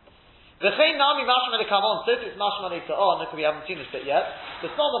 V'chein nami mashma lekamon, so if it's mashma le'ta'on, look, we haven't seen this bit yet. The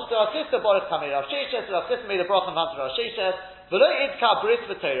son of Rav Chisda Boris Kamei Rav Sheshes, Rav Chisda made a bracha in front of Rav Sheshes, v'lo idka bris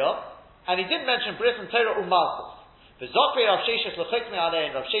v'Torah, and he didn't mention bris and Torah u'malchus. V'zokri Rav Sheshes l'chikmi alei,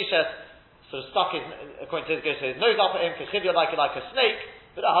 and Rav Sheshes sort of stuck his, according to his nose up at him, k'chivya like a snake,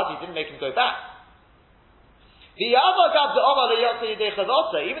 but he didn't make him go back. V'yava gab ze'oma le'yotze yidei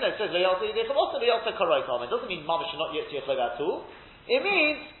chavotze, even though it says le'yotze yidei chavotze, le'yotze koroi kama. It doesn't mean mamash not yotze yidei at all. It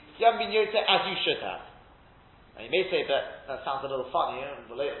means you haven't been yotze as you should have. Now you may say that sounds a little funny,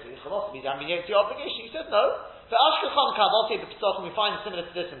 le'yotze yidei chavotze means you haven't been yotze your obligation. He says no. Ve'ashkechon kavote b'psochim, we find similar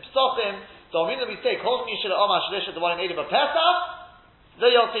to this in Psochim. So we say, Kol Mishra Omar Shlisha, the one in Edim of Pesach,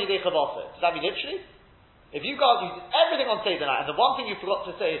 le'yotze yidei chavotze. Does that mean literally? If you guys did everything on Seder night, and the one thing you forgot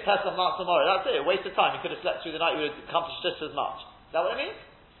to say is Pesach night tomorrow, that's it, a waste of time. You could have slept through the night, you would have accomplished just as much. Is that what it means?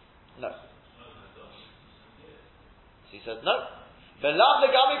 No. So he says, no. But Lav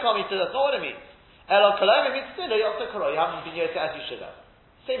Legami Kom, he says, that's not what it means. Elo Kolom, it means still, you haven't been yotze as you should have.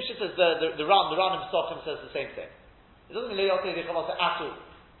 Same shit as the Ran in Psochim says the same thing. It doesn't mean Le'yotze Yidei Chavotze at all.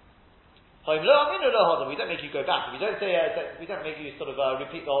 We don't make you go back. If you don't say, we don't make you sort of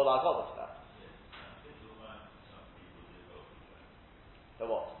repeat the whole Haggadah for that. The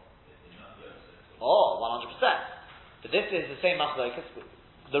what? 100%. But this is the same machlokes.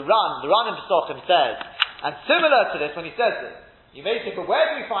 The Ran in Pesachim says And similar to this, when he says this, you may say, but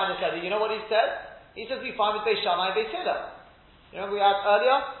where do we find this letter? You know what he said? He says we find with Beis Shammai and Beis Hillel. You know what we had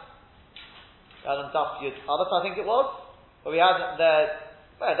earlier? We had on Daf Yud Aleph, I think it was. But we had there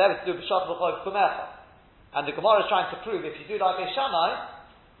was to do B'Shat V'Chov Kumecha. And the Gemara is trying to prove if you do like Beis Shammai,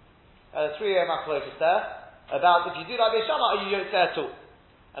 3 machlokes there, about if you do like Beis Shammai, are you Yotzei at all?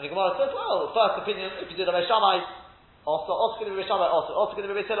 And the Gemara says, well, the first opinion, if you do like Beis Shammai, also going to be Beis Shammai, also going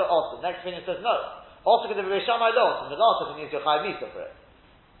to be Beis Hillel, also. Next opinion says no. Also going to be Beis Shammai, no. And the last opinion is you're Chayav Misa for it.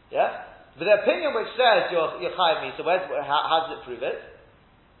 Yeah? But the opinion which says you're Chayav Misa, how does it prove it?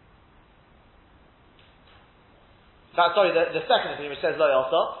 The second opinion which says Lo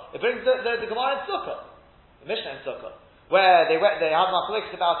Yasa, it brings the Gemara in Sukkah, the Mishnah in Sukkah, where they have machlokes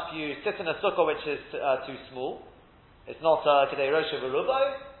about if you sit in a Sukkah which is too small, it's not Kedei Rosh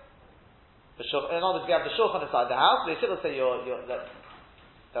V'Rubai. In other words, we have the shulchan inside the house. They still say you'd be yotzei.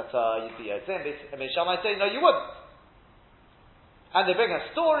 And Beis Shammai say no, you wouldn't. And they bring a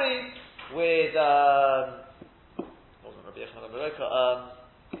story with wasn't Rabbi Yechon ben Beroka.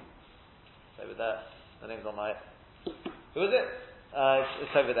 It's over there. The name's on my. Who was it?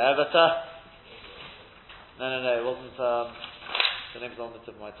 It's over there. But no, it wasn't. The name's on the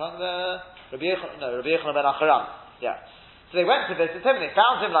tip of my tongue there. Rabbi Yechon ben Acharam. Yeah. So they went to visit him and they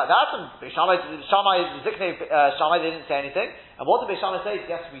found him like that, and Shammai they didn't say anything. And what did Beis Shammai say?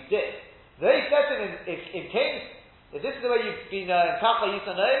 Yes, we did. They said to him, in case, if this is the way you've been in Kacha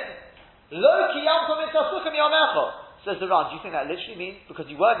Yisaneg, Lo kiyamto mitzvah sukkah miyamecha. Says the Ran, do you think that literally means because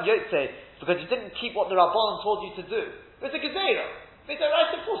you weren't Yotzei, because you didn't keep what the Rabbanon told you to do? It's a Gezerah. It's a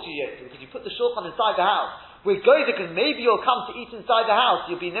right, of course you Yotzei, because you put the shulchan inside the house. We're going because maybe you'll come to eat inside the house,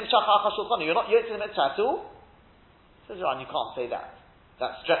 you'll be nimshach acha shulchan, you're not Yotzei the mitzvah at all. Says Ran, you can't say that.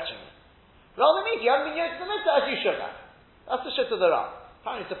 That's stretching it. Rather means you haven't been used to the mitzvah as you should have. That's the shit of the Ran.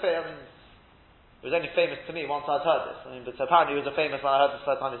 Apparently it was only famous to me once I'd heard this. But apparently it was a famous when I heard this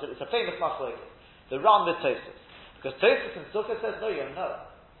first time. It's a famous machlokes. The Ran with Tosfos. Because Tosfos in Sukkah says, no, you know.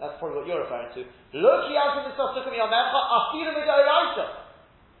 That's probably what you're referring to. Lo ki yamtim mitzvah sukkah miyamecha afilu midoraisa.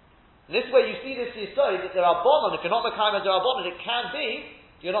 This way you see this yisod that there are bonon. If you're not mekayim as there are bonon, it can be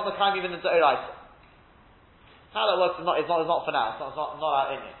you're not mekayim even in the doraisa. How that works is not for now. It's not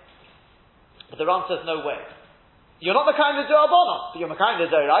our Indian. But the Ran says no way. You're not the kind of Durabonon, but you're the kind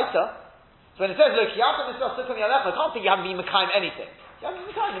of Doraisa. So when it says, look, Yaakov Mitzvah Sukkah Yalecha, I can't think you haven't been Mekayim anything. You haven't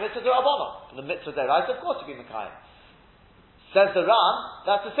been Mekayim the Mitzvah Durabonon. For the Mitzvah Doraisa, of course you've been Mekayim. Says the Ran,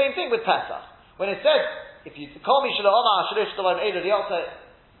 that's the same thing with Pesach. When it says, if you call me Shalom Shalish Shalom Eilu Yotze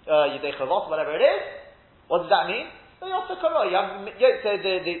Yidei Chavot, whatever it is, what does that mean? The Yotze Korah. You haven't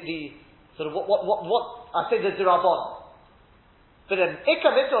the sort of what I say the Dirabon. But an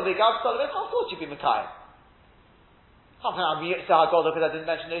Ikka Mitzvah V'Gav Tzalevich, of course you'd be Mekayim. Can't say I'm Yitzhak God because I didn't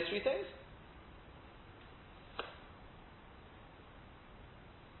mention those three things.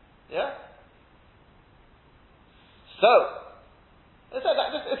 Yeah? So, it's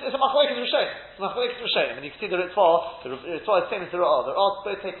a machlokes Rishonim. It's a machlokes Rishonim. And you can see the Ritzvah is the same as the Ra'ah. The Ra'ah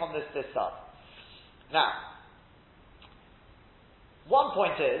both take on this side. Now, one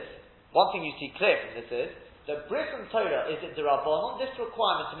thing you see clear from this is that Bris and Torah, is it the Rabbanon? This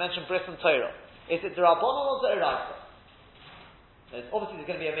requirement to mention Bris and Torah, is it the Rabbanon or the Eraisa? Obviously there's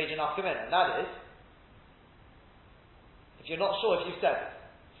going to be a major nafkamina, and that is, if you're not sure if you've said it.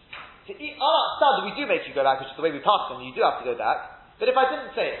 So, we do make you go back, which is the way we pass them, you do have to go back. But if I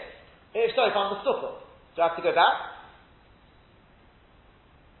didn't say it, if I'm the Sukkah, do I have to go back?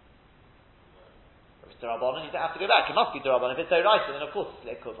 If it's the Rabbanon, you don't have to go back. It must be the Rabbanon. If it's the Eraisa, then of course it's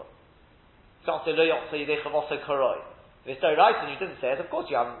Lekuvah. You can't say Lo Yotze Yidei Chavot Koroi. If it's the Eraisa and you didn't say it, of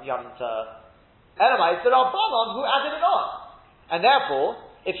course you haven't Elamai, it's the Rabbanon who added it on. And therefore,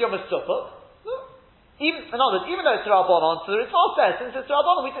 if you're Mestupah, in other words, even though it's Rabbanon, so the Ritzvah says, since it's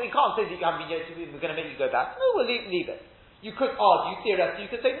Rabbanon, we can't say that you haven't been Yotzei, we're going to make you go back. No, we'll leave it. You could argue, theoretically,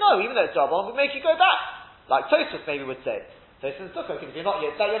 you could say, no, even though it's Rabbanon, we'll make you go back. Like Tosfos maybe would say. Tosfos and Sukkah, if you're not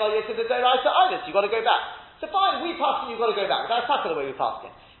Yotzei, you're not Yotzei the Doraisa either, so you've got to go back. So fine, we pass and you've got to go back. That's not the way we pass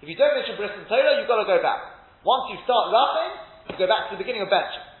it. If you don't mention Bris and Torah, you've got to go back. Once you start laughing, you go back to the beginning of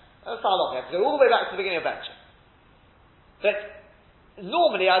benching. That's how long you have to go all the way back to the beginning of benching. But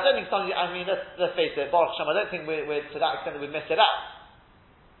normally, I don't think let's face it, Baruch Hashem, I don't think we're to that extent that we've missed it out.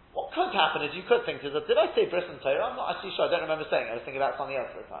 What could happen is you could think, did I say Bris and Torah? I'm not actually sure, I don't remember saying it. I was thinking about something else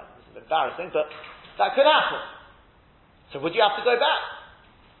at the time. It's embarrassing, but that could happen. So would you have to go back?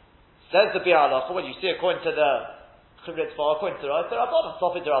 Says the Bi'alacha, well you see according to the Ritzvah, according to the Rabbanon,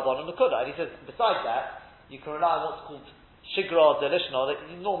 Sofit the Rabbanon, the Kudah. And he says, besides that, you can rely on what's called Shigra de Lishna, that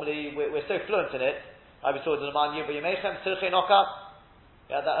normally we're so fluent in it. I was told in the Man Yibba Yemechem, Tzirchei Nokat.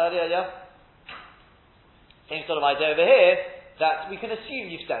 You had that earlier, yeah? Same sort of idea over here, that we can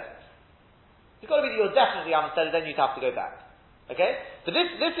assume you've said it. It's got to be that you definitely haven't said it, then you'd have to go back. Okay? So this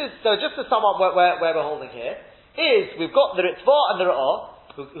is, so just to sum up where we're holding here, is we've got the Ritzvah and the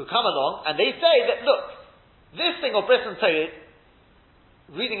Ra'ah, who come along, and they say that, look, this thing of Bris and Torah,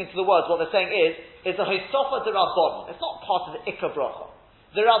 reading into the words, what they're saying is a Hisofa de Rabbanon. It's not part of the Ikka Bracha.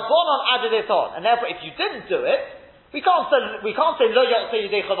 The Rabbanon added it on, and therefore if you didn't do it, we can't say Lo Yotzei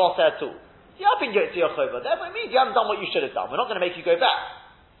Yidei Chavoseh at all. You have been Yotzei Yachova. Therefore it means you haven't done what you should have done. We're not going to make you go back.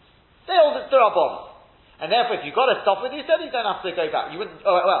 They hold it's the Rabbanon. And therefore if you've got to stop with you said, you don't have to go back. You wouldn't,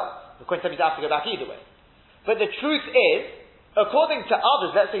 the Queen said you have to go back either way. But the truth is, according to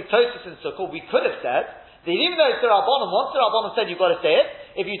others, let's say Tosfos and Sukkot, we could have said, that even though it's the Rabbanon, once the Rabbanon said you've got to say it,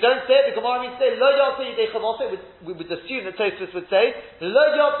 if you don't say it, the Gemara means say, Lo Yotzei Yidei Chavoseh, we would assume that Tosfos would say, Lo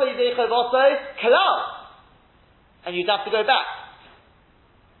Yotzei Yidei Chavoseh, Kalal. And you'd have to go back.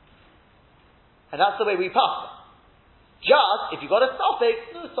 And that's the way we pass it. Just, if you've got a suffix,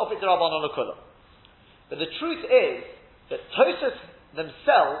 no suffix the Rabbanon L'Kulah. But the truth is, that Tosfos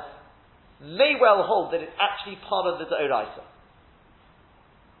themselves may well hold that it's actually part of the D'oraisa.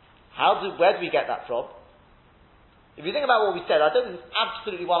 Where do we get that from? If you think about what we said, I don't think it's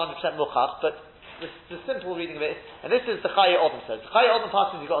absolutely 100% muchach, but the simple reading of it, and this is the Chayei Odom says. The Chayei Odom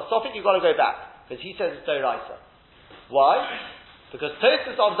passes, you've got to stop it, you've got to go back. Because he says it's D'oraisa. Why? Because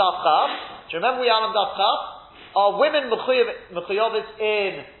Tosfos on Daf Chav, do you remember we are on Daf Chav? Are women mechuyovis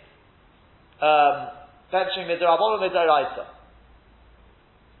in benching midrabon or midoraisa?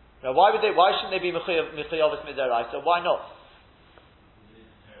 Now why shouldn't they be mechuyovis midoraisa? Why not?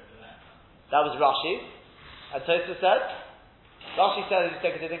 That was Rashi. And Tosfos said, Rashi said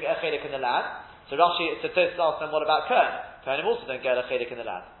because they didn't get a chelik in the land. So Tosfos asked them, what about Kohen? Kohenim also don't get a chelik in the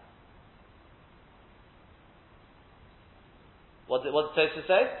land. What did Tosfos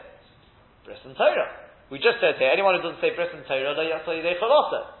say? Bris and Torah. We just said here, anyone who doesn't say Bris and Torah, Lo Yotzei Yidei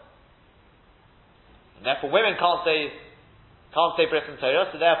Chavoseh. And therefore women can't say Bris and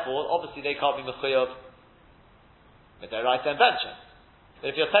Torah, so therefore, obviously they can't be Mechuyev with their right and benching. But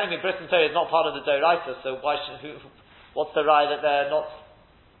if you're telling me Bris and Torah is not part of the D'oraisa, so what's the right that they're not?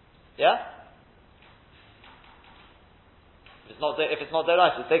 Yeah? If it's not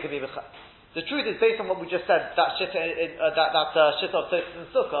D'oraisa, they could be. The truth is, based on what we just said, that shit of Tosfos and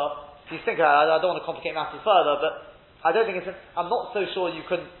Sukkah. If you think about it, I don't want to complicate matters further, but I don't think I'm not so sure you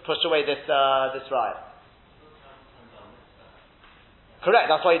couldn't push away this riot.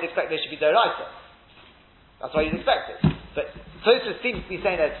 Correct. That's why you'd expect they should be D'oraisa. That's why you'd expect it. But Tosfos seems to be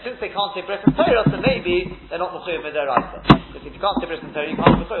saying that since they can't say Bris and Torah, so maybe they're not Mechuyev D'oraisa. Because if you can't say Bris and Torah, you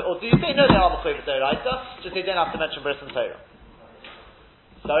can't be Mechuyev. Or do you say no, they are Mechuyev D'oraisa? Just they don't have to mention Bris and Torah.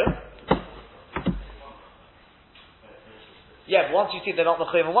 Sorry? Yeah, but once you see they're not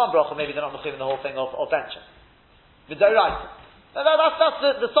Mechuyev in one bracha, maybe they're not Mechuyev in the whole thing of benching. D'oraisa.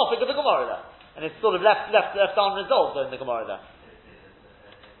 That's the topic of the Gemara there. And it's sort of left unresolved in the Gemara there.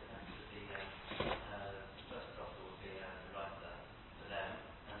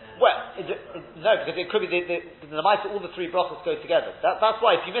 Well, no, because it could be the mice, all the three brachos go together. That's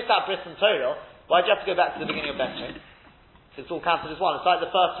why if you miss out Bris and Torah, why do you have to go back to the beginning of benching? It's all counted as one. It's like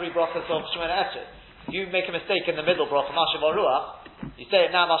the first three brachos of Shemona Esrei. If you make a mistake in the middle bracha, Mashav Ruach, you say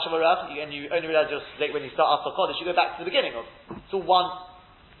it now, Mashav Ruach, and you only realize your mistake when you start after Kodesh, you go back to the beginning of. It's all one.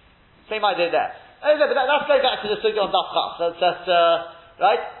 Same idea there. But let's go back to the sugya on Daf Chav. That's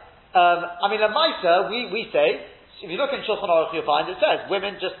right. I mean, a Maisa, we say. If you look in Shulchan Aruch, you'll find it says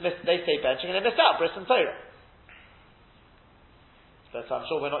women they say benching and they miss out Bris and Torah. But I'm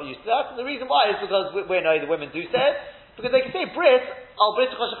sure we're not used to that. And the reason why is because we know the women do say it, because they can say Bris,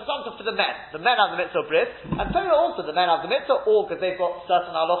 Bris for the men. The men have the mitzvah Bris, and Torah also, the men have the mitzvah, or because they've got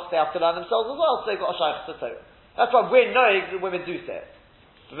certain halachos they have to learn themselves as well, so they've got a shayach to Torah. That's why we're knowing that women do say it.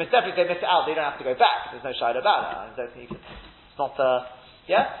 But definitely if they miss it out, they don't have to go back. There's no shayla about it. I don't think it's not.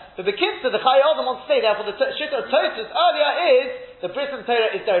 Yeah? But the kids the Chayei Odom wants to say, therefore, the shit of Tosfos earlier is the Bris and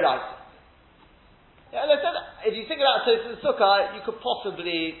Torah is D'oraisa. Yeah, if you think about Tosfos and Sukkah, you could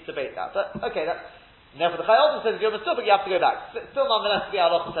possibly debate that. But, okay, therefore the Chayei Odom says if you're a Sukkah, you have to go back. Still, nonetheless, the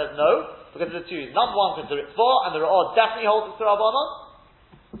Halacha says no, because of the two. Number one, because the Ritzvah and the Ra'ah definitely holds it to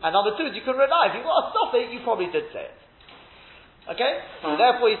Rabbanon. And number two is you can rely. If you've got to stop it, you probably did say it. Okay? So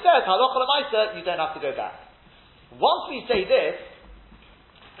therefore he says, Halacha L'maisa, you don't have to go back. Once we say this,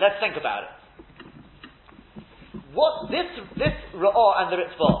 let's think about it. What this Ra'ah and the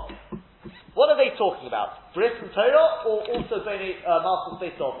Ritzvah, what are they talking about? Bris and Torah, or also Malchus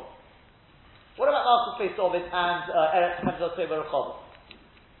Beis David? What about Malchus Beis David and Eretz Hamzat Seva Rechav?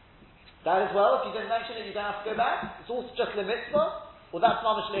 That as well, if you didn't mention it, you don't have to go back? It's also just the mitzvah, or that's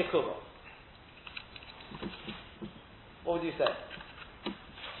Mamash Le'ekubah? What would you say?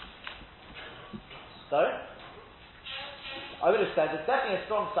 Sorry? I would have said there's definitely a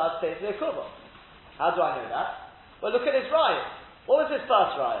strong side to say it's the Akubah. How do I know that? Well, look at his raya. What was his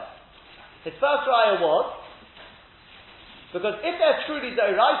first raya? His first raya was, because if they're truly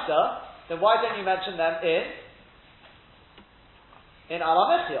Doraisa, then why don't you mention them in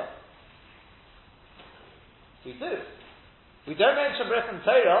Alamechia? We do. We don't mention Bris and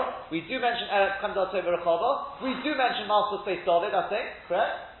Torah. We do mention Eretz Chandal Tova Rechava. We do mention Malchus Beis David, I think.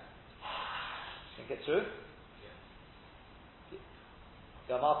 Correct? I think it's true.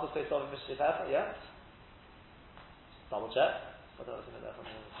 Yeah, Malchus Beis David Mishri Hefer, yeah? Double check.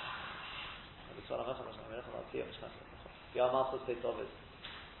 Yeah, Malchus Beis David.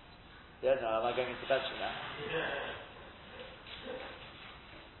 Yeah, no, am I going into benching now?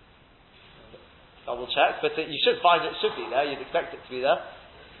 Double check, but you should find it should be there. You'd expect it to be there.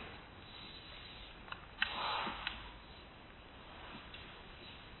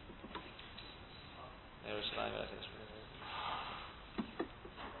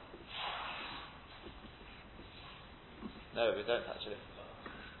 No, we don't actually.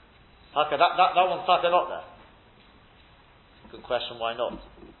 Okay, that one's stuck a lot there. Good question. Why not?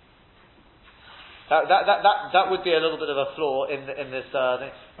 That would be a little bit of a flaw in this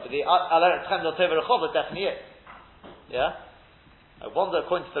thing. But the Eretz Chandal Tova Rechava definitely is. Yeah? I wonder,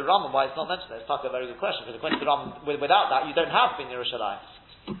 according to the Rambam, why it's not mentioned there. It's a very good question, because according to the Rambam, without that, you don't have Bin Yerushalayim.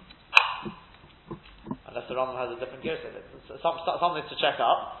 Unless the Rambam has a different gear. Something to check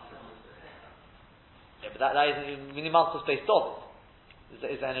up. Yeah, but that isn't even minimal space double. Is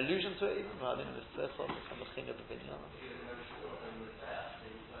there an allusion to it even? Well, I don't know,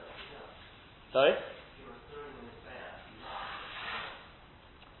 sorry?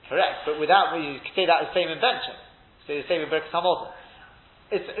 Correct, but without, you could say that as same invention. Say the same with Birkas Hamilton.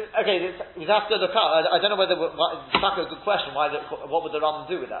 We have to look up. I don't know whether it's not a good question. What would the Rambam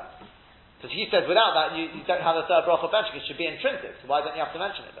do with that? Because he says without that you don't have a third bracha benching. It should be intrinsic. So why don't you have to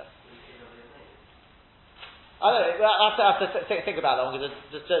mention it then? I don't know. I have to think about that one because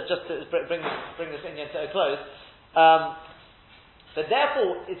just to bring this Indian to a close. But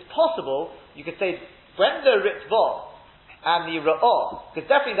therefore, it's possible you could say when the Ritzvah and the Ra'ah, because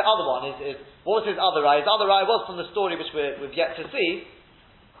definitely the other one is what was his other eye? His other eye was from the story which we've yet to see.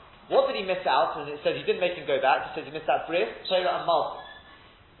 What did he miss out? And it says he didn't make him go back. It says he missed out Bris, Sheila and Malchus.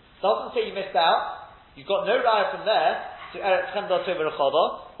 Doesn't say you missed out. You've got no raya from there to Eretz Chandal Tova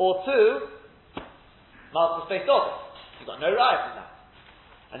Rechava or to Malchus Beis David. You've got no raya from that.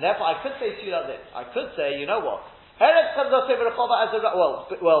 And therefore I could say to you like this. I could say, you know what? Eretz Chandal Tova Rechava as a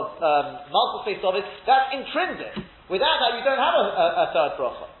Malchus Beis David, that's intrinsic. Without that, you don't have a third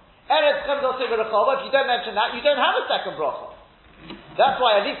bracha. Eretz Chandal Tova Rechava, if you don't mention that, you don't have a second bracha. That's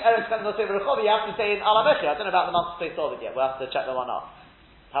why at least Eretz Chandal Tova Rechava you have to say in Alamechi. I don't know about the Malchus Beis David yet. We'll have to check that one up.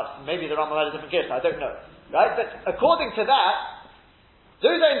 Perhaps maybe the Rambam had a different case. I don't know. Right? But according to that,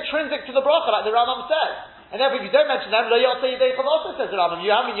 those are intrinsic to the bracha, like the Rambam says. And therefore, if you don't mention them, Lo Yotzei Yidei Chav also says the Rambam, you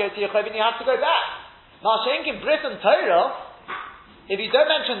haven't Yotzei Chav and you have to go back. Ma'ashenk in Bris and Torah, if you don't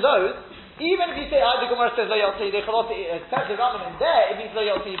mention those, even if you say, the Gemara says Lo Yotzei Yidei Chav, it says the Rambam in there, it means Lo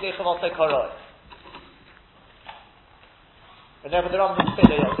Yotzei Yidei Chav Koroi. And therefore the Rambam doesn't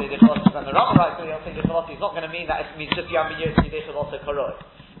say Lo Yotzei Yidei Chav, and the Rambam writes Lo Yotzei Yidei Chav, it's not going to mean that it means just you haven't Yotzei Yidei Chav Koroi.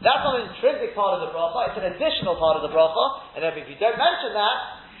 That's not an intrinsic part of the bracha, it's an additional part of the bracha, and therefore if you don't mention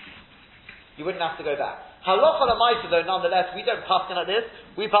that, you wouldn't have to go back. Halacha l'maisa though, nonetheless, we don't pass like this.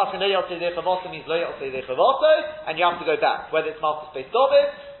 We pass in Lo Yotzei Yidei Chav means Lo Yotzei Yidei Chav, and you have to go back. Whether it's Malchus Beis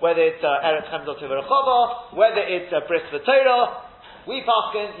David, whether it's Eretz Chandal Tova Rechava, whether it's Bris v'Torah, we pass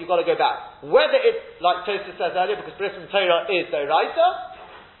in, you've got to go back. Whether it's, like Tosfos says earlier, because Bris and Torah is Doraisa,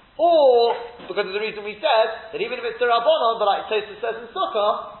 or because of the reason we said, that even if it's D'Rabbanan, but like Tosfos says in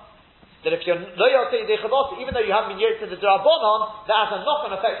Sukkah, that if you're Lo Yotzei Yidei Chav, even though you haven't been Yotzei to the D'Rabbanan, that has a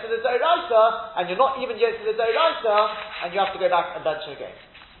knock-on effect to the Doraisa, and you're not even Yotzei to the Doraisa, and you have to go back and bench again.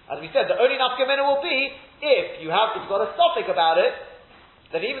 As we said, the only nafkamina will be if you've got a suffix about it,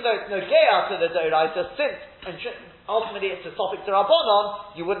 then even though it's no ge'ah to the Doraisa, since ultimately it's a suffix to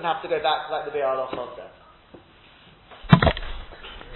Rabbanon, you wouldn't have to go back like the Be'er Alachot said.